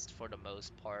balanced for the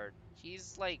most part.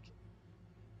 He's like,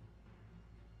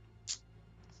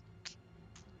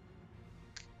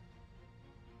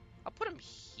 I'll put him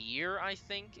here, I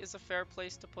think, is a fair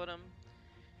place to put him.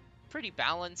 Pretty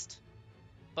balanced,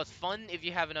 but fun if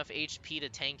you have enough HP to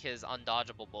tank his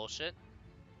undodgeable bullshit.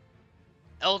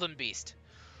 Elden Beast.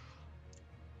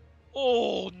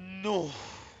 Oh no!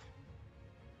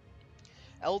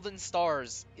 Elden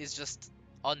Stars is just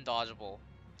undodgeable.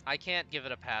 I can't give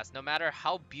it a pass. No matter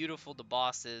how beautiful the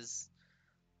boss is,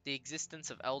 the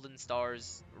existence of Elden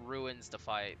Stars ruins the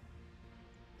fight.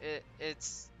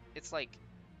 It's like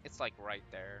right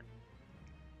there.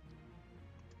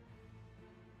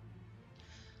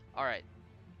 All right.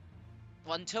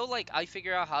 Well, until like I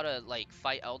figure out how to like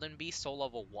fight Elden Beast soul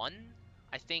level 1,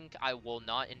 I think I will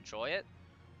not enjoy it.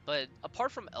 But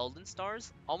apart from Elden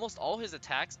Stars, almost all his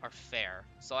attacks are fair.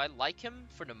 So I like him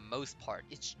for the most part.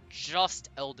 It's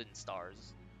just Elden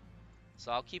Stars.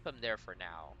 So I'll keep him there for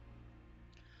now.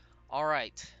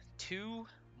 Alright, 2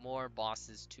 more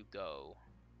bosses to go.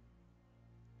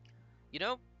 You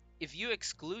know, if you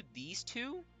exclude these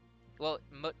 2, well,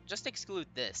 just exclude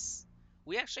this.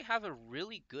 We actually have a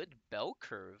really good bell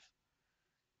curve.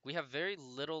 We have very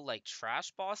little like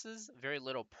trash bosses, very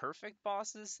little perfect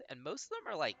bosses, and most of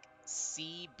them are like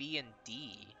C, B, and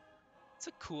D. It's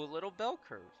a cool little bell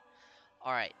curve.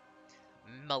 Alright,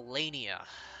 Melania,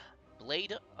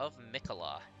 Blade of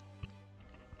Mikola.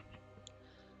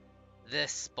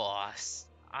 This boss,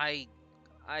 I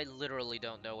literally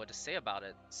don't know what to say about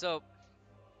it. So,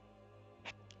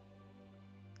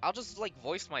 I'll just like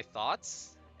voice my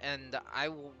thoughts, and I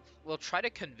will try to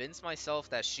convince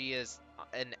myself that she is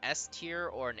an S tier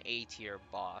or an A tier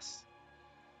boss.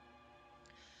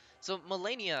 So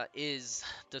Melania is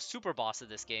the super boss of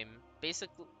this game,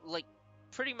 basically like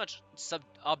pretty much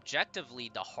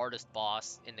objectively the hardest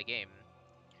boss in the game.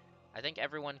 I think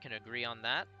everyone can agree on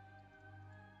that.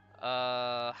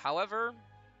 However,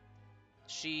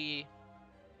 she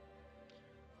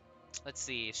let's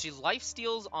see, she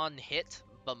lifesteals on hit,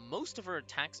 but most of her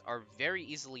attacks are very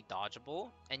easily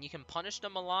dodgeable, and you can punish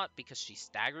them a lot because she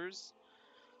staggers.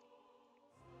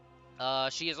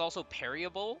 She is also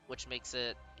parryable, which makes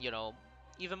it, you know,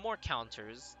 even more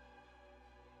counters.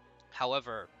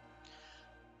 However,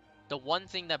 the one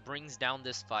thing that brings down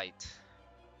this fight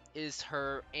is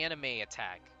her anime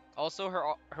attack. Also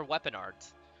her weapon art.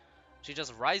 She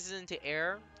just rises into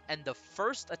air, and the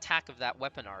first attack of that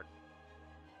weapon art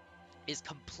is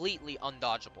completely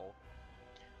undodgeable.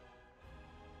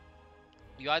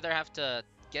 You either have to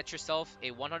get yourself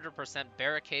a 100%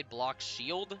 barricade block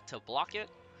shield to block it,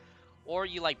 or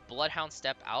you like Bloodhound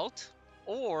step out,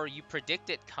 or you predict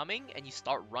it coming and you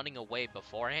start running away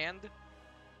beforehand.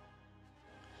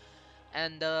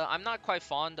 And I'm not quite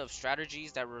fond of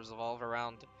strategies that revolve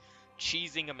around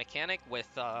cheesing a mechanic with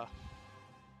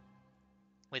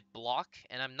block,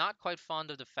 and I'm not quite fond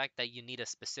of the fact that you need a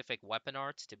specific weapon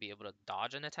art to be able to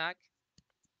dodge an attack.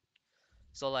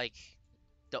 So like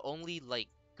the only like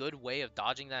good way of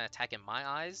dodging that attack in my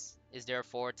eyes is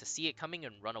therefore to see it coming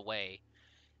and run away.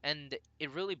 And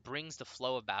it really brings the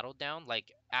flow of battle down.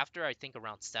 Like after I think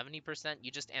around 70%,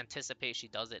 you just anticipate she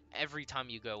does it every time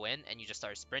you go in and you just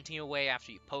start sprinting away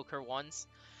after you poke her once.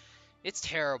 It's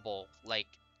terrible. Like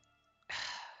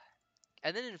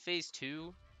and then in phase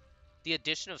 2, the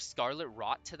addition of Scarlet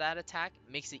Rot to that attack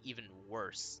makes it even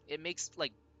worse. It makes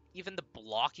like even the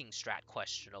blocking strat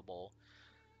questionable.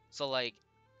 So like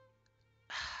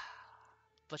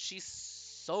but she's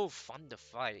so fun to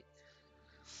fight.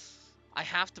 I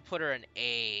have to put her in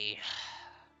A.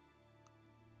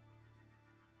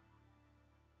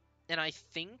 And I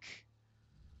think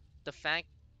the fact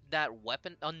that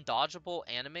weapon undodgeable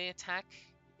anime attack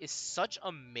is such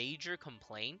a major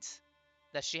complaint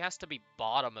that she has to be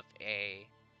bottom of A.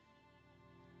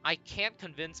 I can't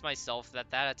convince myself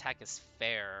that that attack is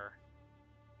fair.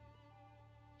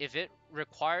 If it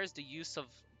requires the use of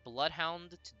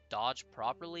Bloodhound to dodge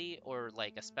properly or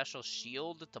like a special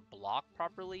shield to block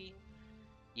properly,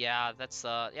 yeah, that's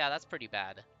pretty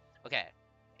bad. Okay.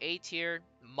 A tier,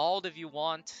 mauled if you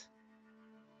want.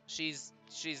 She's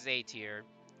A tier.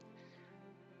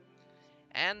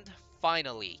 And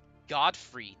finally,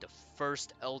 Godfrey, the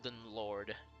first Elden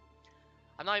Lord.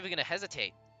 I'm not even gonna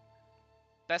hesitate.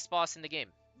 Best boss in the game,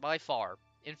 by far.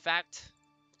 In fact,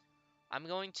 I'm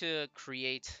going to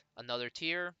create another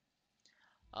tier.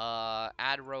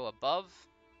 Add row above.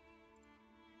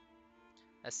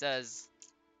 That says,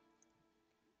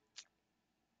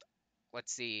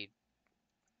 let's see.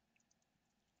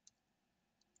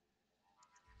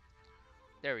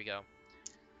 There we go.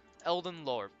 Elden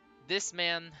Lord. This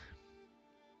man,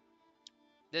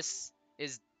 this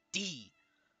is the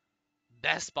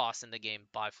best boss in the game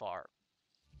by far.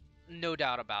 No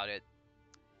doubt about it.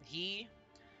 He,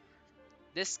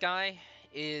 this guy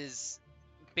is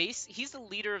he's the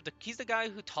leader of he's the guy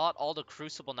who taught all the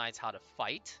Crucible Knights how to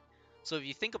fight. So if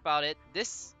you think about it,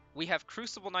 we have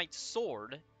Crucible Knight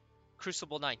sword,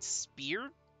 Crucible Knight spear.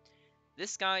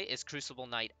 This guy is Crucible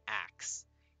Knight axe.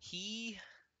 He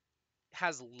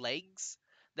has legs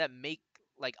that make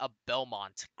like a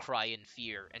Belmont cry in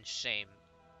fear and shame.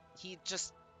 He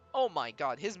just, oh my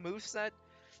god, his moveset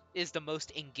is the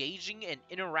most engaging and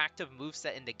interactive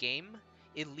moveset in the game.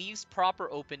 It leaves proper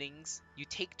openings. You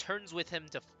take turns with him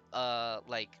to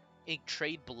like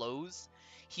trade blows.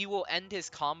 He will end his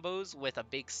combos with a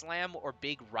big slam or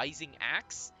big rising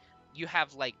axe. You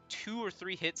have like 2 or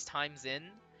 3 hits times in,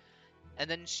 and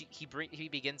then he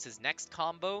begins his next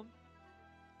combo.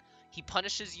 He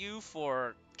punishes you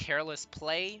for careless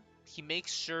play. He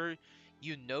makes sure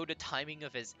you know the timing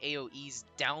of his AoEs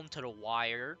down to the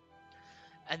wire.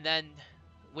 And then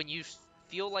when you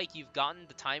feel like you've gotten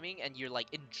the timing and you're like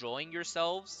enjoying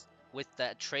yourselves with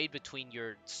that trade between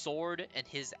your sword and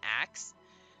his axe,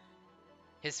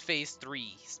 his phase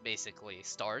 3 basically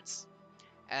starts.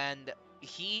 And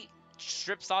he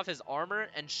strips off his armor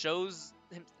and shows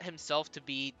himself to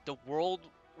be the world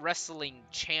wrestling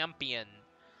champion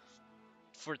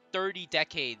for 30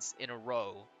 decades in a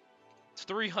row.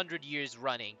 300 years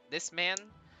running. This man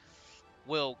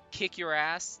will kick your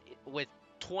ass with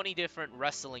 20 different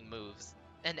wrestling moves.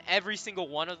 And every single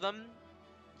one of them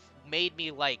made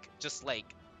me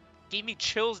gave me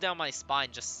chills down my spine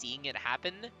just seeing it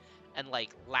happen and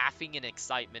like laughing in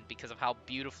excitement because of how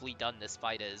beautifully done this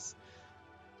fight is.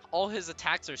 All his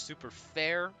attacks are super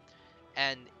fair,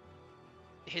 and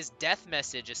his death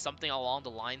message is something along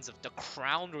the lines of the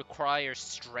crown requires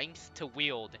strength to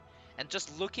wield. And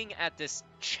just looking at this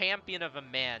champion of a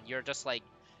man, you're just like,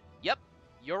 yep,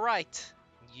 you're right.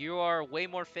 You are way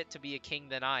more fit to be a king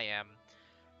than I am.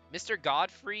 Mr.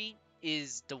 Godfrey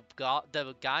is the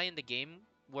guy in the game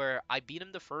where I beat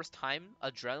him the first time,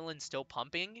 adrenaline still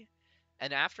pumping,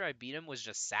 and after I beat him was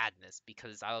just sadness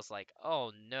because I was like,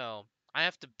 oh no, I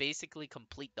have to basically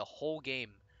complete the whole game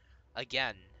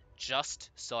again just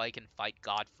so I can fight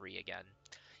Godfrey again.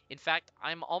 In fact,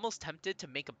 I'm almost tempted to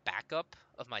make a backup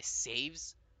of my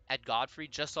saves at Godfrey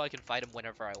just so I can fight him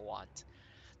whenever I want.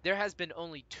 There has been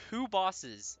only 2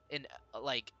 bosses in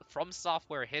like From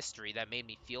Software history that made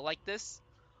me feel like this.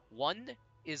 One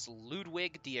is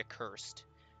Ludwig the Accursed,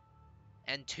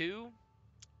 and two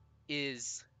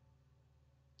is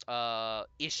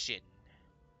Ishin.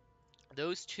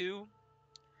 Those two,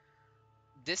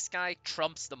 this guy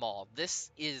trumps them all. This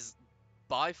is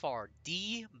by far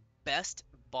the best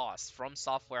boss From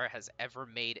Software has ever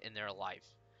made in their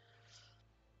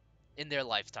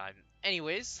lifetime.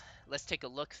 Anyways, let's take a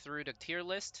look through the tier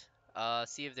list.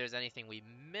 See if there's anything we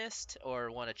missed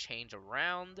or want to change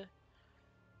around.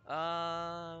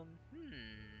 I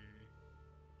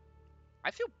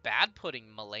feel bad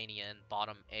putting Melania in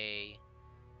bottom A.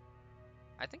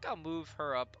 I think I'll move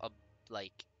her up,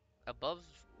 like above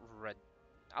red,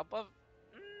 above.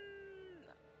 Mm,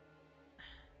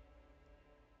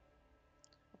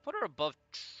 I'll put her above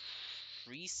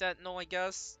Tree Sentinel, I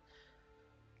guess.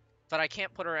 But I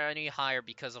can't put her any higher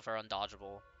because of her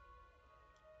undodgeable.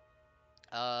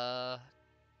 Uh,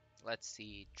 let's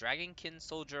see. Dragonkin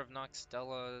Soldier of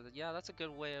Noxtella. Yeah, that's a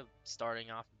good way of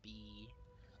starting off B.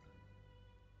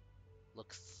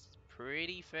 Looks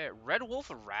pretty fair. Red Wolf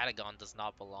of Radagon does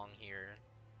not belong here.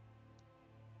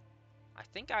 I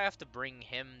think I have to bring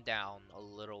him down a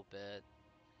little bit.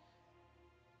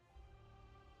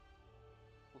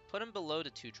 We'll put him below the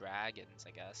two dragons,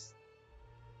 I guess.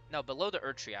 No, below the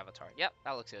Erdtree avatar. Yep,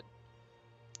 that looks good.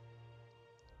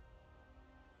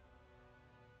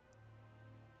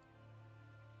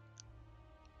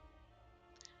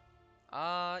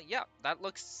 Yeah, that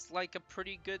looks like a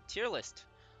pretty good tier list.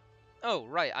 Oh,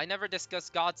 right, I never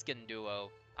discussed Godskin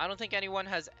Duo. I don't think anyone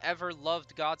has ever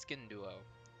loved Godskin Duo.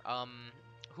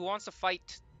 Who wants to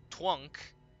fight Twunk,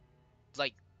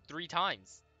 like, 3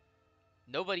 times?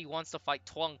 Nobody wants to fight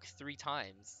Twunk 3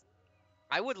 times.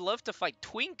 I would love to fight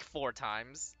Twink 4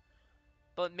 times,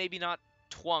 but maybe not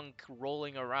Twunk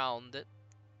rolling around,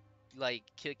 like,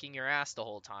 kicking your ass the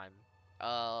whole time.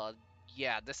 Uh,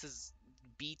 yeah, this is...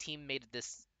 B team made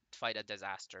this fight a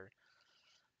disaster.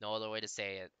 No other way to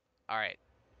say it. Alright,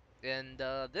 and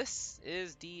this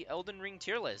is the Elden Ring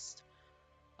tier list.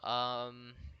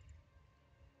 Um,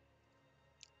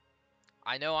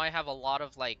 I know I have a lot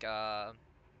of, like,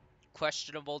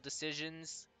 questionable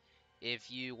decisions.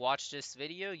 If you watch this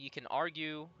video, you can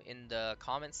argue in the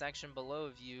comment section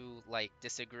below if you, like,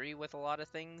 disagree with a lot of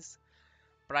things.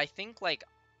 But I think, like,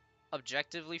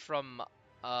 objectively from,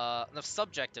 no,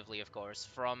 subjectively, of course,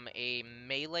 from a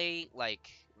melee, like,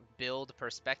 build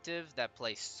perspective that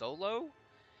plays solo,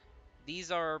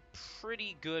 these are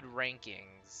pretty good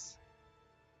rankings.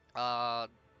 Uh,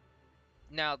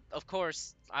 Now, of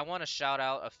course, I want to shout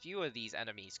out a few of these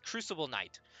enemies. Crucible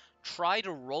Knight. Try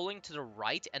to rolling to the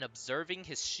right and observing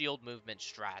his shield movement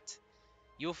strat.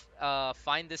 You'll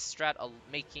find this strat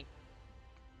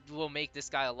will make this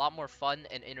guy a lot more fun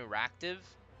and interactive.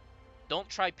 Don't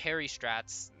try parry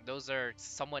strats. Those are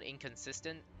somewhat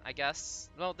inconsistent, I guess.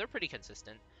 Well, they're pretty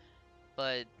consistent,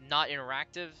 but not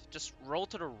interactive. Just roll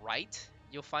to the right.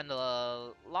 You'll find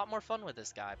a lot more fun with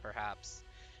this guy, perhaps.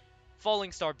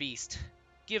 Falling Star Beast.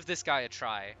 Give this guy a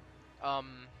try. Um,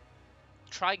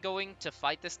 Try going to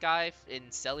fight this guy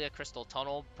in Celia Crystal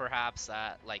Tunnel, perhaps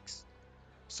at like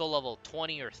soul level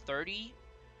 20 or 30.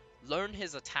 Learn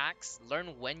his attacks,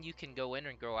 learn when you can go in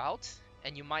and go out,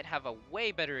 and you might have a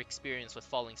way better experience with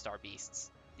Falling Star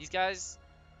Beasts. These guys,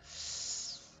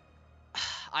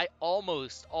 I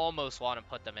almost want to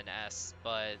put them in S,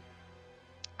 but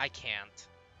I can't.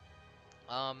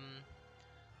 Um,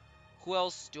 who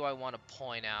else do I want to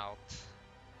point out?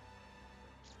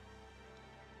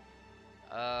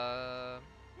 I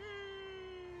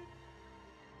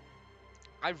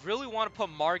really want to put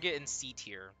Margit in C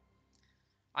tier.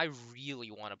 I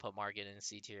really want to put Margit in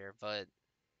C tier, but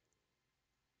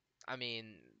I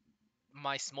mean,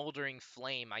 my smoldering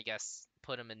flame, I guess,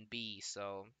 put him in B,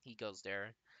 so he goes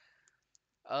there.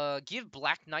 Give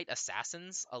Black Knight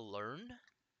Assassins a learn.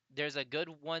 There's a good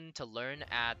one to learn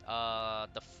at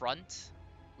the front,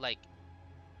 like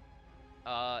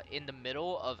in the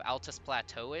middle of Altus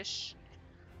Plateau-ish,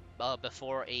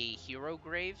 before a hero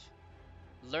grave.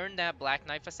 Learn that Black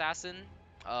Knife Assassin.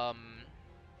 Um,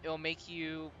 it'll make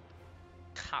you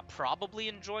probably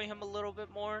enjoy him a little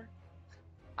bit more.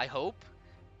 I hope.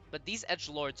 But these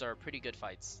edgelords are pretty good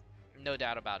fights. No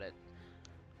doubt about it.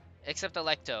 Except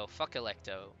Electo. Fuck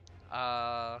Electo.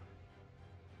 Uh,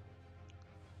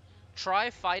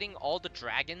 Try fighting all the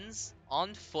dragons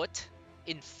on foot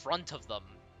in front of them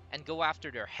and go after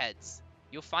their heads.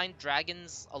 You'll find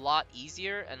dragons a lot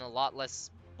easier and a lot less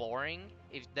boring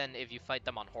than if you fight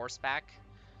them on horseback.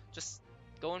 Just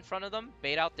go in front of them,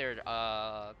 bait out their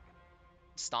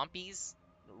stompies,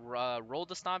 roll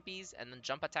the stompies, and then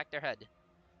jump attack their head.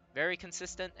 Very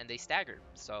consistent, and they stagger,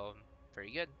 so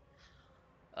very good.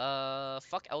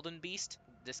 Fuck Elden Beast.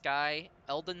 This guy,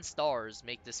 Elden stars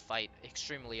make this fight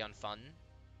extremely unfun.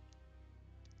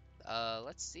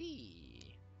 Let's see.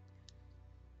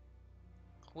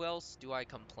 Who else do I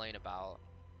complain about?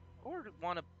 Or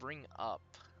want to bring up?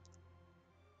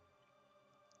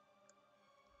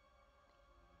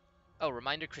 Oh,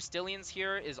 reminder, Crystallians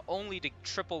here is only the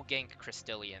triple gank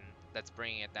Crystallian that's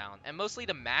bringing it down. And mostly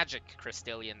the magic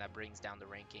Crystallian that brings down the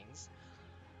rankings.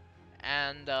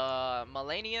 And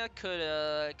Malenia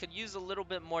could use a little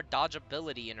bit more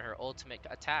dodgeability in her ultimate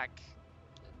attack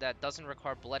that doesn't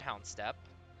require Bloodhound Step.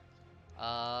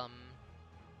 And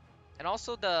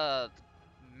also the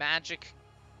magic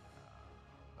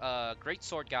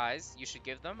Greatsword guys, you should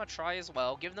give them a try as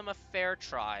well. Give them a fair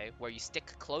try where you stick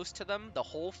close to them the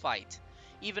whole fight,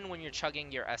 even when you're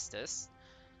chugging your Estus.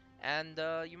 And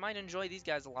you might enjoy these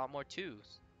guys a lot more too.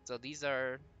 So these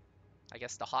are, I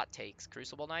guess, the hot takes.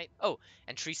 Crucible Knight. Oh,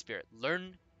 and Tree Spirit.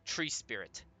 Learn Tree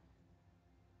Spirit.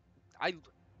 I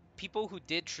People who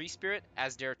did Tree Spirit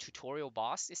as their tutorial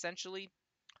boss, essentially,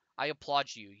 I applaud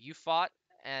you. You fought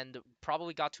and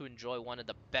probably got to enjoy one of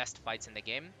the best fights in the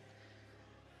game.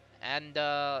 And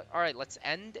alright, let's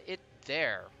end it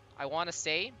there. I want to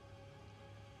say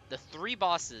the 3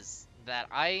 bosses that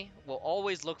I will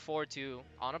always look forward to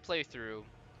on a playthrough: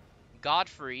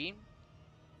 Godfrey,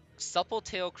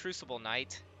 Suppletail Crucible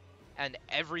Knight, and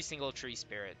every single Tree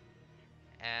Spirit.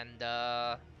 And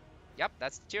yep,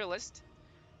 that's the tier list.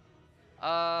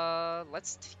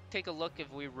 Let's take a look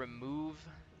if we remove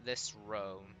this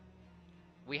row.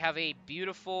 We have a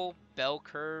beautiful bell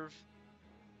curve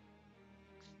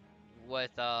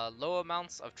with low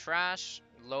amounts of trash,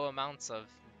 low amounts of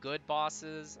good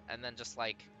bosses, and then just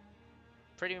like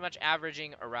pretty much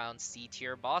averaging around C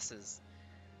tier bosses.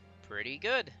 Pretty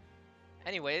good.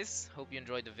 Anyways, hope you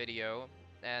enjoyed the video,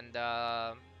 and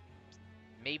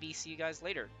maybe see you guys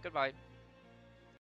later. Goodbye.